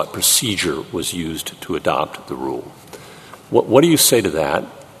 regardless of what procedure was used to adopt the rule. What do you say to that,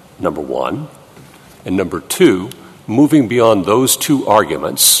 number one? And number two, moving beyond those two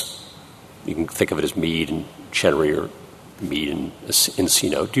arguments, you can think of it as Meade and Chenery or Meade and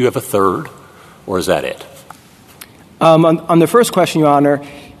Encino. Do you have a third, or is that it? On the first question, Your Honor,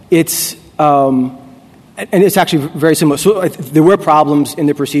 it's and it's actually very similar. So there were problems in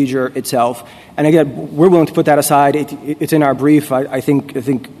the procedure itself, and again, we're willing to put that aside. It's in our brief. I think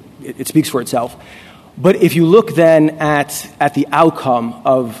it speaks for itself. But if you look then at the outcome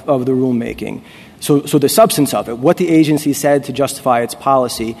of the rulemaking, so the substance of it, what the agency said to justify its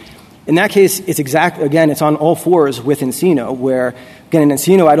policy. In that case, it's on all fours with Encino, where, again, in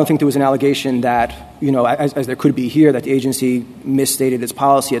Encino, I don't think there was an allegation that, as there could be here, that the agency misstated its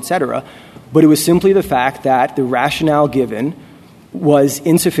policy, et cetera. But it was simply the fact that the rationale given was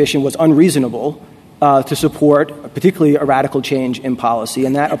insufficient, was unreasonable to support particularly a radical change in policy,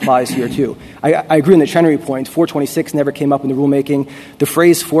 and that applies here, too. I agree on the Chenery point. 426 never came up in the rulemaking. The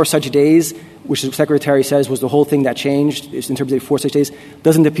phrase "for such days," which the Secretary says was the whole thing that changed in terms of 4 such days,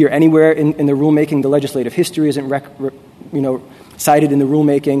 doesn't appear anywhere in the rulemaking. The legislative history isn't cited in the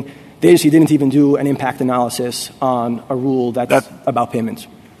rulemaking. The agency didn't even do an impact analysis on a rule that's about payments.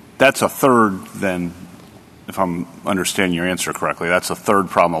 That's a third, then, if I'm understanding your answer correctly, that's a third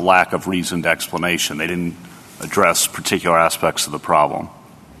problem, a lack of reasoned explanation. They didn't address particular aspects of the problem.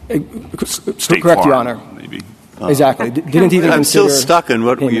 Correct, Your Honor. Maybe. Exactly. Didn't even I'm consider... still stuck in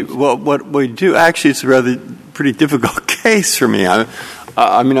what we do. Actually, it's rather pretty difficult case for me.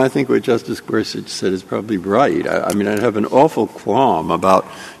 I mean, I think what Justice Gorsuch said is probably right. I mean, I'd have an awful qualm about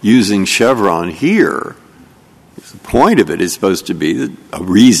using Chevron here. The point of it is supposed to be that a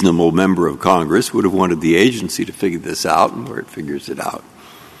reasonable member of Congress would have wanted the agency to figure this out, and where it figures it out,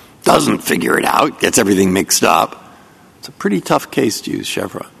 doesn't figure it out, gets everything mixed up. It's a pretty tough case to use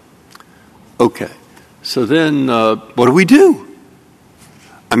Chevron. Okay. So then what do we do?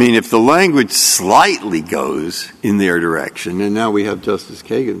 I mean, if the language slightly goes in their direction, and now we have Justice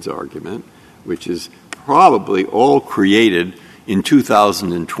Kagan's argument, which is probably all created in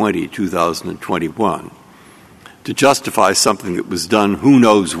 2020, 2021, to justify something that was done who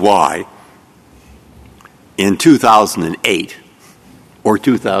knows why in 2008 or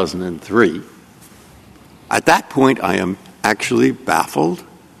 2003, at that point I am actually baffled.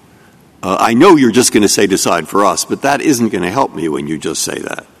 I know you're just going to say decide for us, but that isn't going to help me when you just say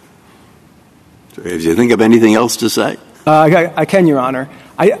that. So, do you think of anything else to say? I can, Your Honor.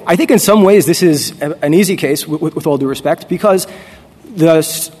 I think in some ways this is an easy case, with all due respect, because the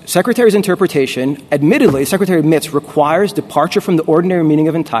Secretary's interpretation, admittedly, the Secretary admits, requires departure from the ordinary meaning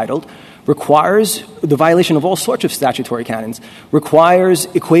of entitled, requires the violation of all sorts of statutory canons, requires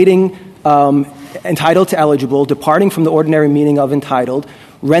equating entitled to eligible, departing from the ordinary meaning of entitled,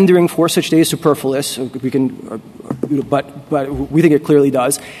 rendering for such days superfluous. But we think it clearly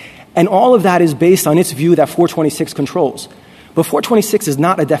does. And all of that is based on its view that 426 controls. But 426 is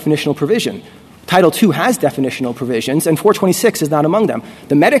not a definitional provision. Title II has definitional provisions, and 426 is not among them.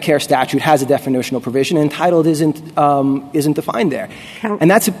 The Medicare statute has a definitional provision, and entitled isn't defined there.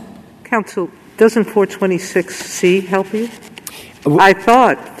 Counsel, doesn't 426C help you? I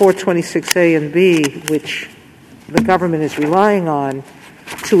thought 426A and B, which the government is relying on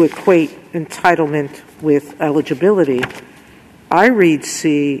to equate entitlement with eligibility, I read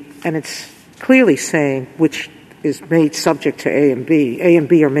C, and it's clearly saying, which is made subject to A and B. A and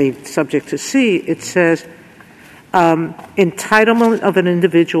B are made subject to C. It says, entitlement of an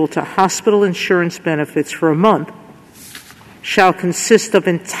individual to hospital insurance benefits for a month shall consist of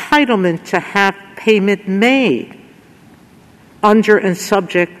entitlement to have payment made under and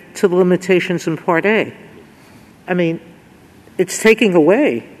subject to the limitations in Part A. I mean, it's taking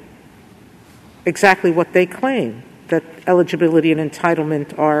away exactly what they claim, that eligibility and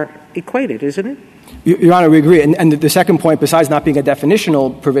entitlement are equated, isn't it? Your Honor, we agree. And the second point, besides not being a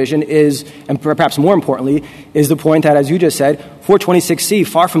definitional provision, is, and perhaps more importantly, is the point that, as you just said, 426C,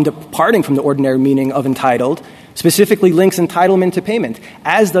 far from departing from the ordinary meaning of entitled, specifically links entitlement to payment,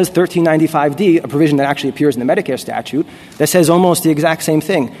 as does 1395D, a provision that actually appears in the Medicare statute, that says almost the exact same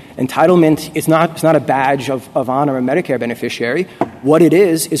thing. Entitlement, it's not a badge of honor a Medicare beneficiary. What it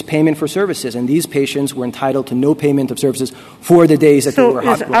is payment for services, and these patients were entitled to no payment of services for the days that they were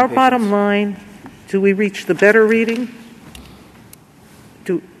hospitalized. So is our bottom line, do we reach the better reading?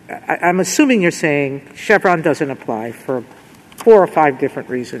 I'm assuming you're saying Chevron doesn't apply for 4 or 5 different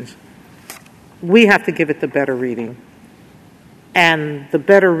reasons. We have to give it the better reading. And the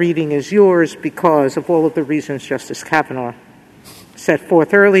better reading is yours because of all of the reasons Justice Kavanaugh set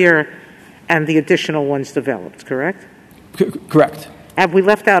forth earlier and the additional ones developed, correct? Correct. Have we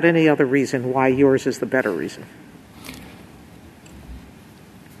left out any other reason why yours is the better reason?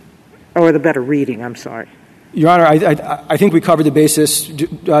 Or the better reading, I'm sorry. Your Honor, I think we covered the basis.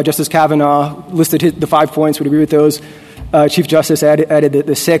 Justice Kavanaugh listed the 5 points. Would agree with those. Chief Justice added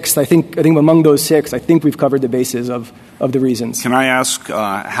the 6th. I think among those 6, I think we've covered the basis of the reasons. Can I ask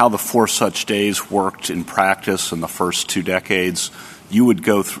how the 4 such days worked in practice in the first 2 decades?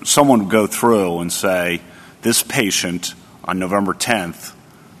 Someone would go through and say, this patient on November 10th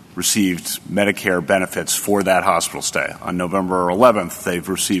received Medicare benefits for that hospital stay. On November 11th, they've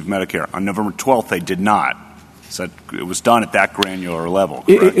received Medicare. On November 12th, they did not. So it was done at that granular level,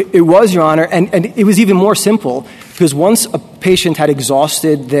 correct? It was, Your Honor, and it was even more simple because once a patient had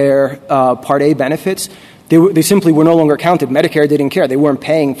exhausted their Part A benefits, they simply were no longer counted. Medicare didn't care. They weren't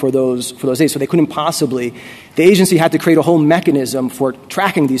paying for those days, so they couldn't possibly. The agency had to create a whole mechanism for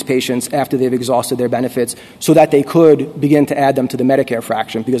tracking these patients after they've exhausted their benefits so that they could begin to add them to the Medicare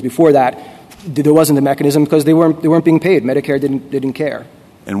fraction, because before that, there wasn't a mechanism because they weren't being paid. Medicare didn't care.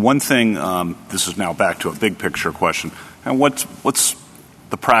 And one thing, this is now back to a big picture question, and what's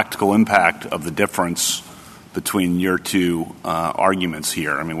the practical impact of the difference between your 2 arguments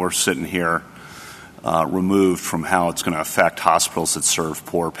here? I mean, we're sitting here removed from how it's going to affect hospitals that serve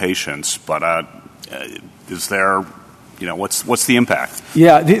poor patients, but is there what's the impact?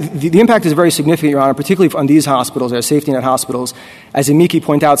 Yeah, the impact is very significant, Your Honor, particularly on these hospitals, as safety net hospitals. As Amici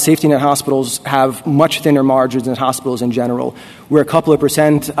point out, safety net hospitals have much thinner margins than hospitals in general. We're a couple of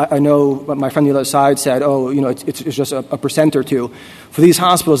percent. I know my friend on the other side said, it's just a percent or two. For these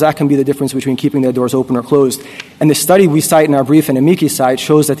hospitals, that can be the difference between keeping their doors open or closed. And the study we cite in our brief and Amici's site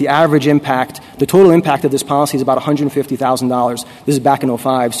shows that the average impact, the total impact of this policy is about $150,000. This is back in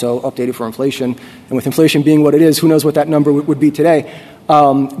 2005, so updated for inflation. And with inflation being what it is, who knows what that number would be today.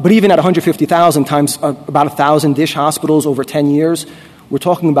 But even at $150,000 times about 1,000 dish hospitals over 10 years, we're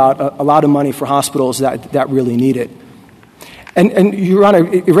talking about a lot of money for hospitals that really need it. And Your Honor,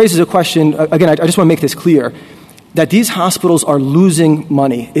 it raises a question, again, I just want to make this clear, that these hospitals are losing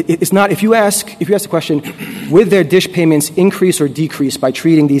money. It's not, if you ask the question, would their dish payments increase or decrease by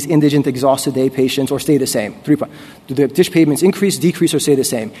treating these indigent, exhausted day patients or stay the same? Do their dish payments increase, decrease, or stay the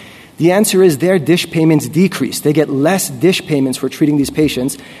same? The answer is their dish payments decrease. They get less dish payments for treating these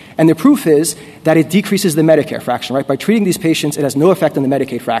patients. And the proof is that it decreases the Medicare fraction, right? By treating these patients, it has no effect on the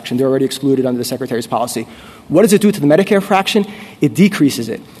Medicaid fraction. They're already excluded under the Secretary's policy. What does it do to the Medicare fraction? It decreases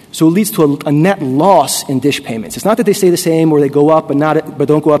it. So it leads to a net loss in dish payments. It's not that they stay the same or they go up but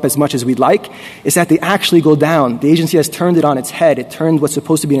don't go up as much as we'd like. It's that they actually go down. The agency has turned it on its head. It turned what's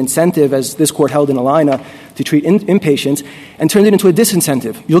supposed to be an incentive, as this court held in Alina, to treat inpatients, and turned it into a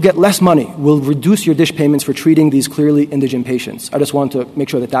disincentive. You'll get less money. We'll reduce your dish payments for treating these clearly indigent patients. I just wanted to make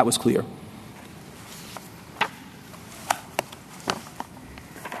sure that was clear.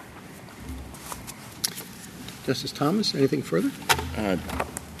 Justice Thomas, anything further?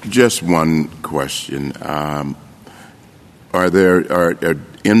 Just one question. Are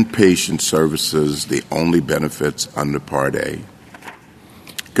inpatient services the only benefits under Part A?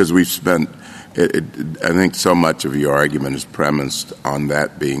 Because we've spent, I think so much of your argument is premised on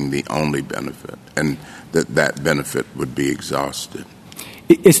that being the only benefit, and that benefit would be exhausted.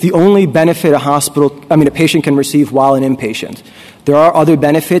 It's the only benefit a patient can receive while an inpatient. There are other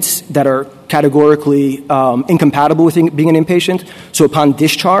benefits that are categorically incompatible with being an inpatient. So upon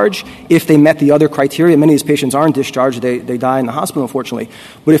discharge, if they met the other criteria, many of these patients aren't discharged, they die in the hospital, unfortunately.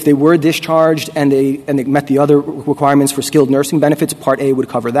 But if they were discharged and they met the other requirements for skilled nursing benefits, Part A would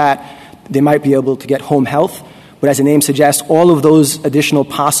cover that. They might be able to get home health. But as the name suggests, all of those additional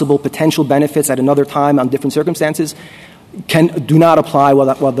possible potential benefits at another time on different circumstances do not apply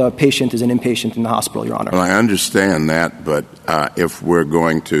while the patient is an inpatient in the hospital, Your Honor. Well, I understand that, but if we're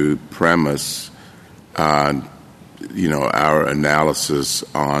going to premise, our analysis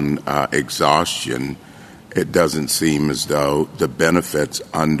on exhaustion, it doesn't seem as though the benefits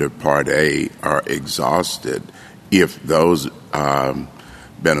under Part A are exhausted if those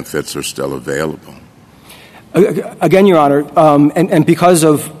benefits are still available. Again, Your Honor, and because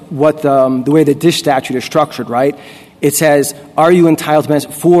of what the way the dish statute is structured, right? It says, are you entitled to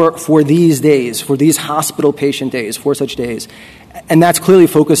benefits for these days, for these hospital patient days, for such days? And that's clearly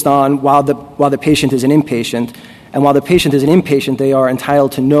focused on while the patient is an inpatient. And while the patient is an inpatient, they are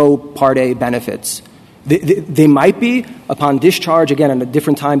entitled to no Part A benefits. They might be upon discharge, again, at a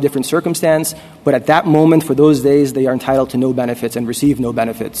different time, different circumstance, but at that moment, for those days, they are entitled to no benefits and receive no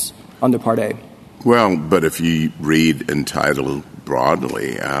benefits under Part A. Well, but if you read entitled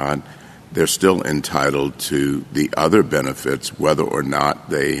broadly, they're still entitled to the other benefits, whether or not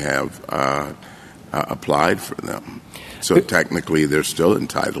they have applied for them. So technically, they're still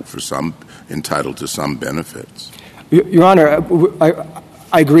entitled to some benefits. Your Honor,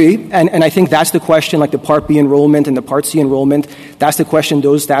 I agree, and I think that's the question, like the Part B enrollment and the Part C enrollment. That's the question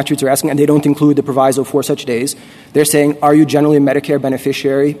those statutes are asking, and they don't include the proviso for such days. They're saying, are you generally a Medicare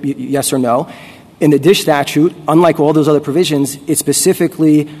beneficiary, yes or no? In the DISH statute, unlike all those other provisions, it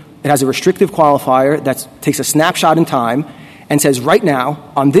has a restrictive qualifier that takes a snapshot in time and says, right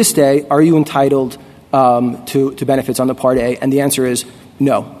now, on this day, are you entitled to benefits on the Part A? And the answer is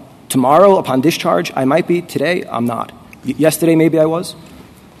no. Tomorrow, upon discharge, I might be. Today, I'm not. Yesterday, maybe I was.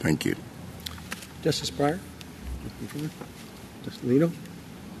 Thank you. Justice Breyer? Justice Alito?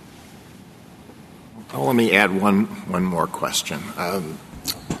 Well, let me add one more question.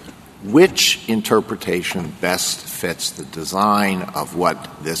 Which interpretation best fits the design of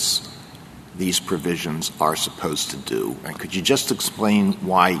what these provisions are supposed to do? And could you just explain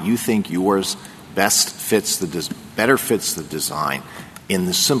why you think yours better fits the design in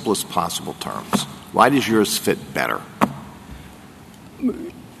the simplest possible terms? Why does yours fit better?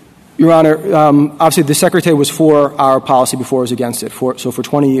 Your Honor, obviously the Secretary was for our policy before it was against it. So for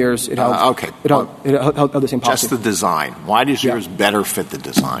 20 years, it held the same policy. Just the design. Why does yours better fit the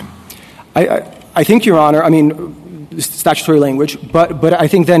design? I think, Your Honor, statutory language, but I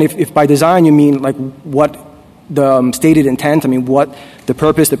think then if by design you mean like what the stated intent. I mean, what the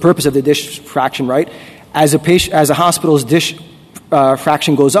purpose of the dish fraction, right? As a hospital's dish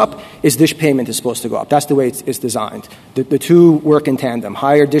fraction goes up, its dish payment is supposed to go up. That's the way it's designed. The two work in tandem: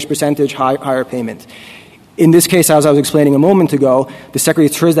 higher dish percentage, higher payment. In this case, as I was explaining a moment ago, the Secretary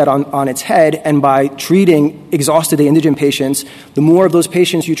turns that on its head, and by treating exhausted indigent patients, the more of those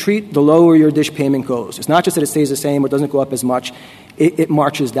patients you treat, the lower your dish payment goes. It's not just that it stays the same or doesn't go up as much. It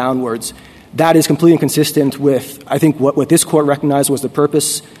marches downwards. That is completely inconsistent with, I think, what this Court recognized was the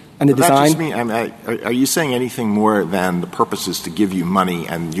purpose and the design. Are you saying anything more than the purpose is to give you money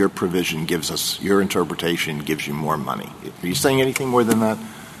and your provision your interpretation gives you more money? Are you saying anything more than that?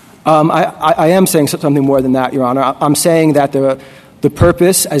 I am saying something more than that, Your Honor. I'm saying that the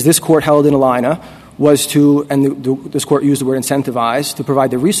purpose, as this Court held in Alina, was to, and this Court used the word incentivize, to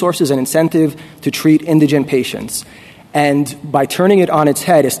provide the resources and incentive to treat indigent patients. And by turning it on its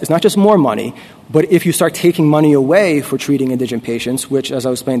head, it's not just more money, but if you start taking money away for treating indigent patients, which, as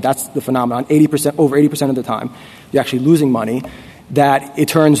I was explaining, that's the phenomenon, over 80% of the time, you're actually losing money, that it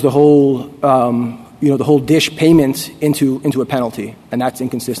turns the whole the whole dish payment into a penalty, and that's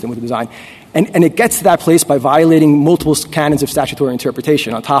inconsistent with the design. And it gets to that place by violating multiple canons of statutory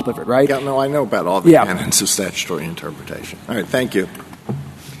interpretation on top of it, right? Yeah, no, I know about all the canons of statutory interpretation. All right, thank you.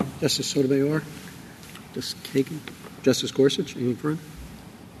 Justice Sotomayor? Justice Kagan? Justice Gorsuch? Anything further?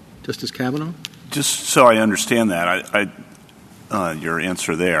 Justice Kavanaugh? Just so I understand that, your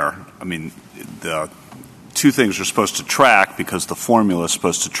answer there, I mean, the two things are supposed to track because the formula is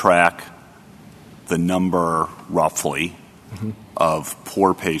supposed to track the number, roughly, of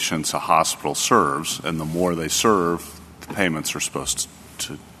poor patients a hospital serves, and the more they serve, the payments are supposed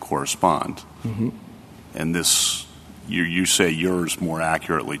to correspond. Mm-hmm. And this, you say yours more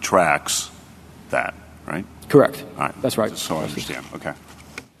accurately tracks that, right? Correct. All right. That's right. Just so I understand. Okay.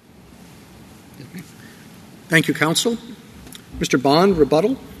 Thank you, counsel. Mr. Bond,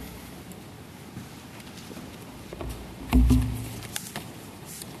 rebuttal.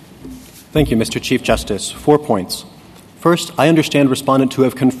 Thank you, Mr. Chief Justice. 4 points. First, I understand Respondent to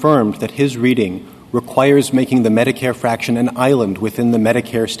have confirmed that his reading requires making the Medicare fraction an island within the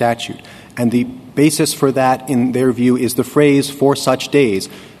Medicare statute. And the basis for that, in their view, is the phrase "for such days,"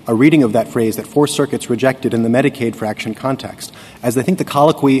 a reading of that phrase that 4 circuits rejected in the Medicaid fraction context. As I think the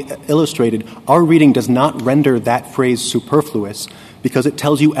colloquy illustrated, our reading does not render that phrase superfluous because it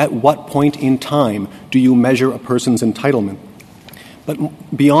tells you at what point in time do you measure a person's entitlement.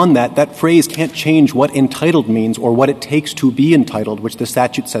 But beyond that, that phrase can't change what entitled means or what it takes to be entitled, which the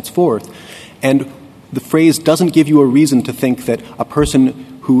statute sets forth. And the phrase doesn't give you a reason to think that a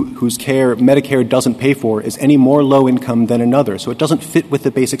person whose care Medicare doesn't pay for is any more low income than another. So it doesn't fit with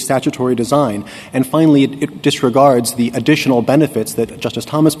the basic statutory design. And finally, it disregards the additional benefits that Justice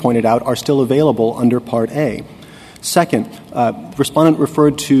Thomas pointed out are still available under Part A. Second, Respondent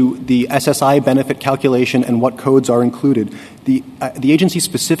referred to the SSI benefit calculation and what codes are included. The agency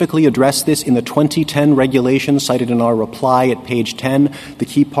specifically addressed this in the 2010 regulations cited in our reply at page 10. The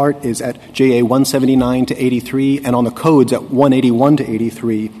key part is at JA 179 to 83 and on the codes at 181 to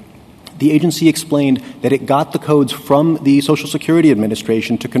 83. The agency explained that it got the codes from the Social Security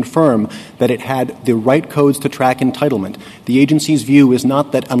Administration to confirm that it had the right codes to track entitlement. The agency's view is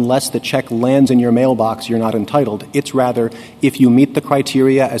not that unless the check lands in your mailbox, you're not entitled. It's rather, if you meet the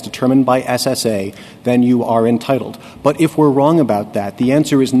criteria as determined by SSA, then you are entitled. But if we're wrong about that, the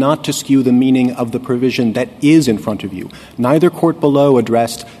answer is not to skew the meaning of the provision that is in front of you. Neither court below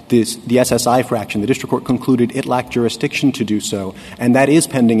addressed the SSI fraction. The district court concluded it lacked jurisdiction to do so, and that is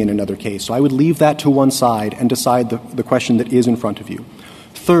pending in another case. So I would leave that to one side and decide the question that is in front of you.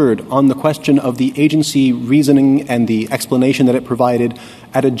 Third, on the question of the agency reasoning and the explanation that it provided,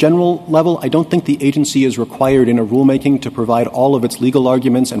 at a general level, I don't think the agency is required in a rulemaking to provide all of its legal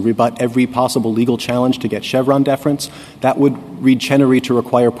arguments and rebut every possible legal challenge to get Chevron deference. That would read Chenery to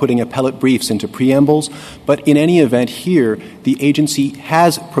require putting appellate briefs into preambles. But in any event, here, the agency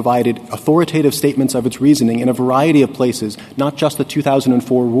has provided authoritative statements of its reasoning in a variety of places, not just the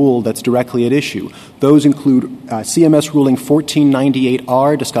 2004 rule that's directly at issue. Those include CMS ruling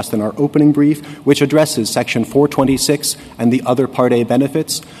 1498R, discussed in our opening brief, which addresses Section 426 and the other Part A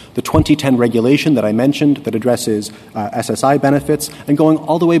benefits, the 2010 regulation that I mentioned that addresses SSI benefits, and going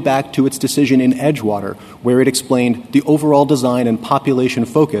all the way back to its decision in Edgewater, where it explained the overall design and population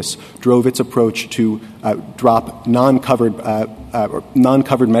focus drove its approach to drop non-covered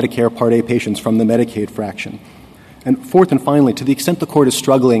Medicare Part A patients from the Medicaid fraction. And fourth and finally, to the extent the Court is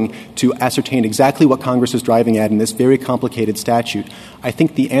struggling to ascertain exactly what Congress is driving at in this very complicated statute, I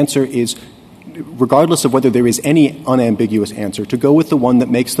think the answer is regardless of whether there is any unambiguous answer, to go with the one that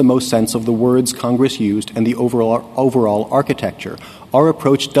makes the most sense of the words Congress used and the overall architecture. Our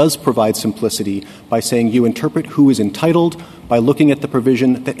approach does provide simplicity by saying you interpret who is entitled by looking at the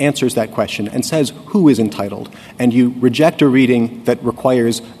provision that answers that question and says who is entitled, and you reject a reading that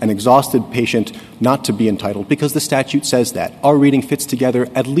requires an exhausted patient not to be entitled because the statute says that. Our reading fits together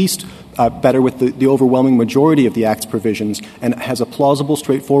at least better with the overwhelming majority of the Act's provisions and has a plausible,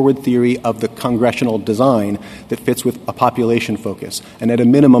 straightforward theory of the congressional design that fits with a population focus. And at a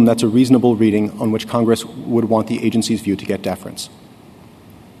minimum, that's a reasonable reading on which Congress would want the agency's view to get deference.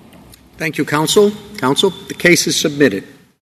 Thank you, counsel. Counsel, the case is submitted.